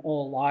 an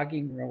old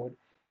logging road.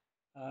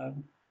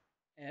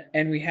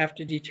 And we have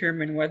to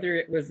determine whether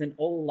it was an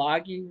old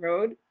logging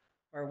road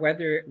or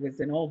whether it was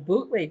an old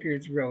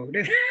bootlegger's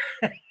road,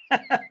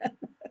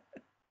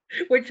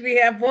 which we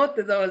have both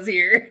of those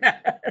here.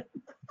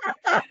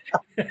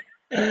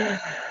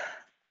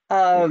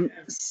 Um,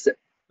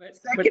 But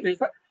second, there's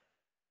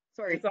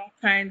sorry. all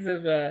kinds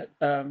of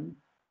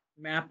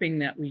mapping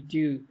that we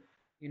do.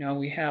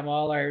 We have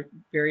all our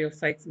burial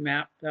sites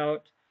mapped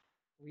out.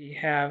 We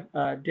have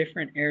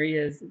different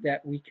areas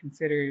that we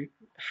consider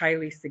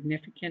highly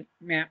significant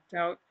mapped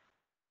out.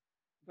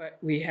 But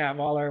we have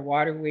all our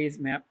waterways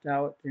mapped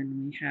out,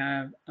 and we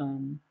have,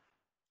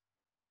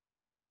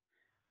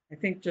 I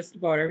think, just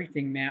about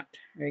everything mapped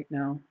right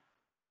now.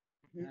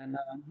 And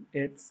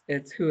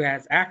it's who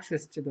has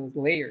access to those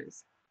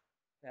layers.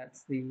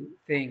 That's the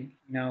thing.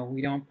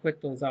 We don't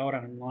put those out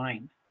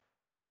online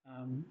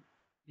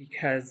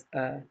because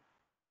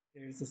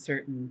there's a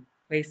certain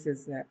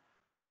places that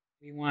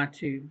we want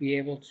to be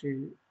able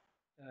to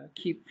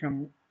keep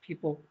from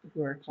people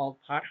who are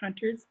called pot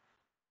hunters.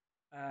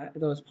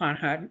 Those pot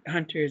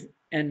hunters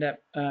end up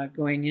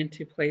going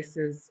into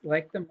places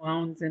like the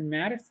mounds in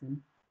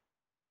Madison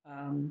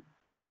on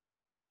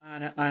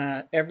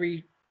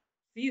every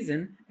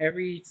season,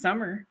 every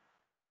summer.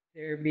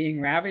 They're being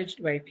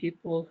ravaged by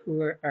people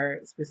who are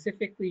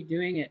specifically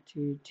doing it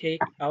to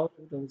take out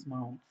of those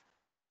mounds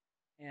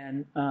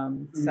and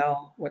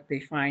sell what they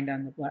find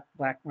on the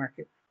black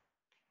market,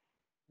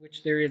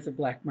 which there is a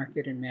black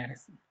market in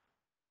Madison,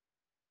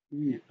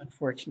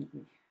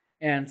 unfortunately.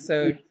 And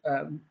so,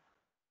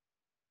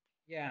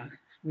 yeah,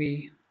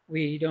 we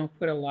don't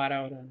put a lot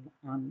out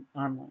on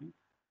online.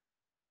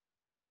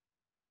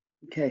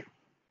 Okay.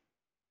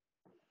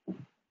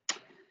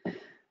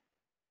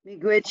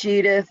 Miigwech,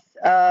 Edith.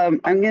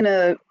 I'm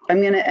gonna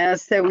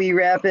ask that we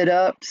wrap it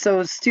up.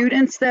 So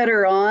students that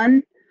are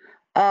on,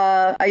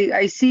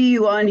 I see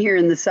you on here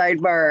in the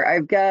sidebar.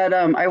 I've got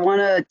I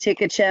want to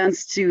take a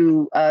chance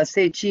to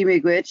say Chi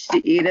Miigwech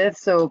to Edith.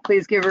 So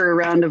please give her a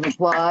round of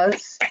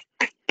applause.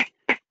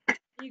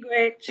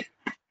 Miigwech.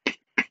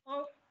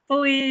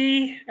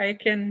 Hopefully, I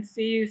can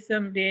see you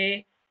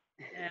someday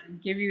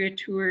and give you a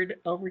tour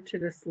over to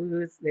the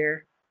sloughs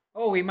there.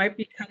 Oh, we might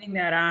be cutting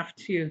that off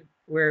too,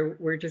 where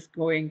we're just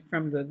going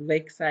from the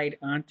lakeside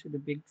onto the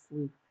big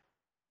slough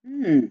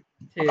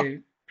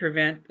to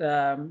prevent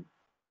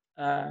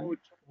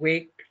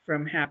wake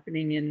from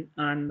happening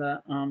on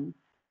the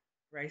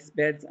rice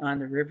beds on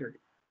the river.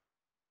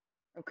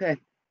 Okay.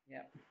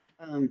 Yeah.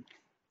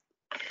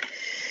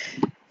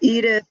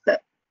 Edith.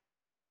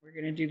 We're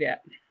gonna do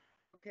that.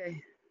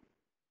 Okay.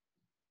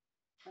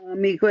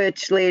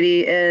 Miigwech,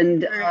 lady,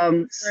 and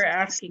for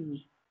asking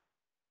me.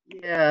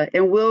 Yeah,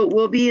 and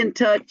we'll be in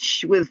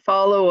touch with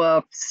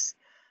follow-ups,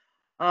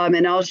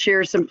 and I'll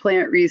share some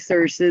plant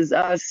resources.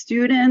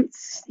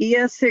 Students,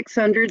 ES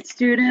 600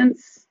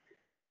 students,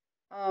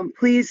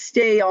 please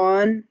stay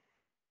on.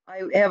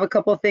 I have a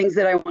couple of things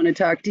that I want to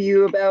talk to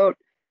you about.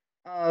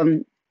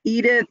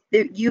 Edith,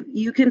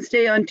 you can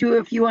stay on too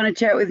if you want to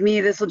chat with me.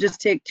 This will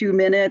just take 2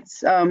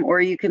 minutes,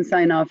 or you can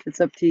sign off.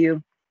 It's up to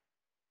you.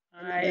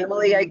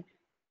 Emily,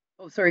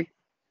 oh, sorry.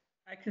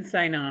 I can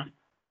sign off.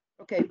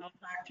 Okay. I'll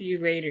talk to you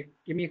later.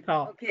 Give me a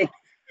call. Okay.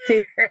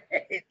 I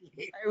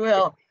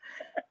will.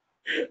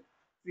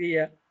 See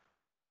ya.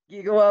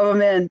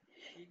 Gigawabamin.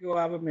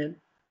 Gigawabamin.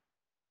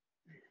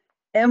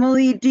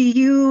 Emily, do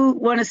you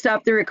want to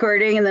stop the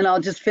recording and then I'll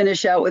just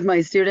finish out with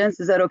my students?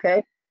 Is that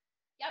okay?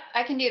 Yep,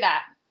 I can do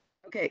that.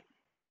 Okay,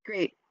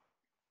 great.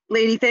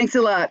 Lady, thanks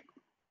a lot.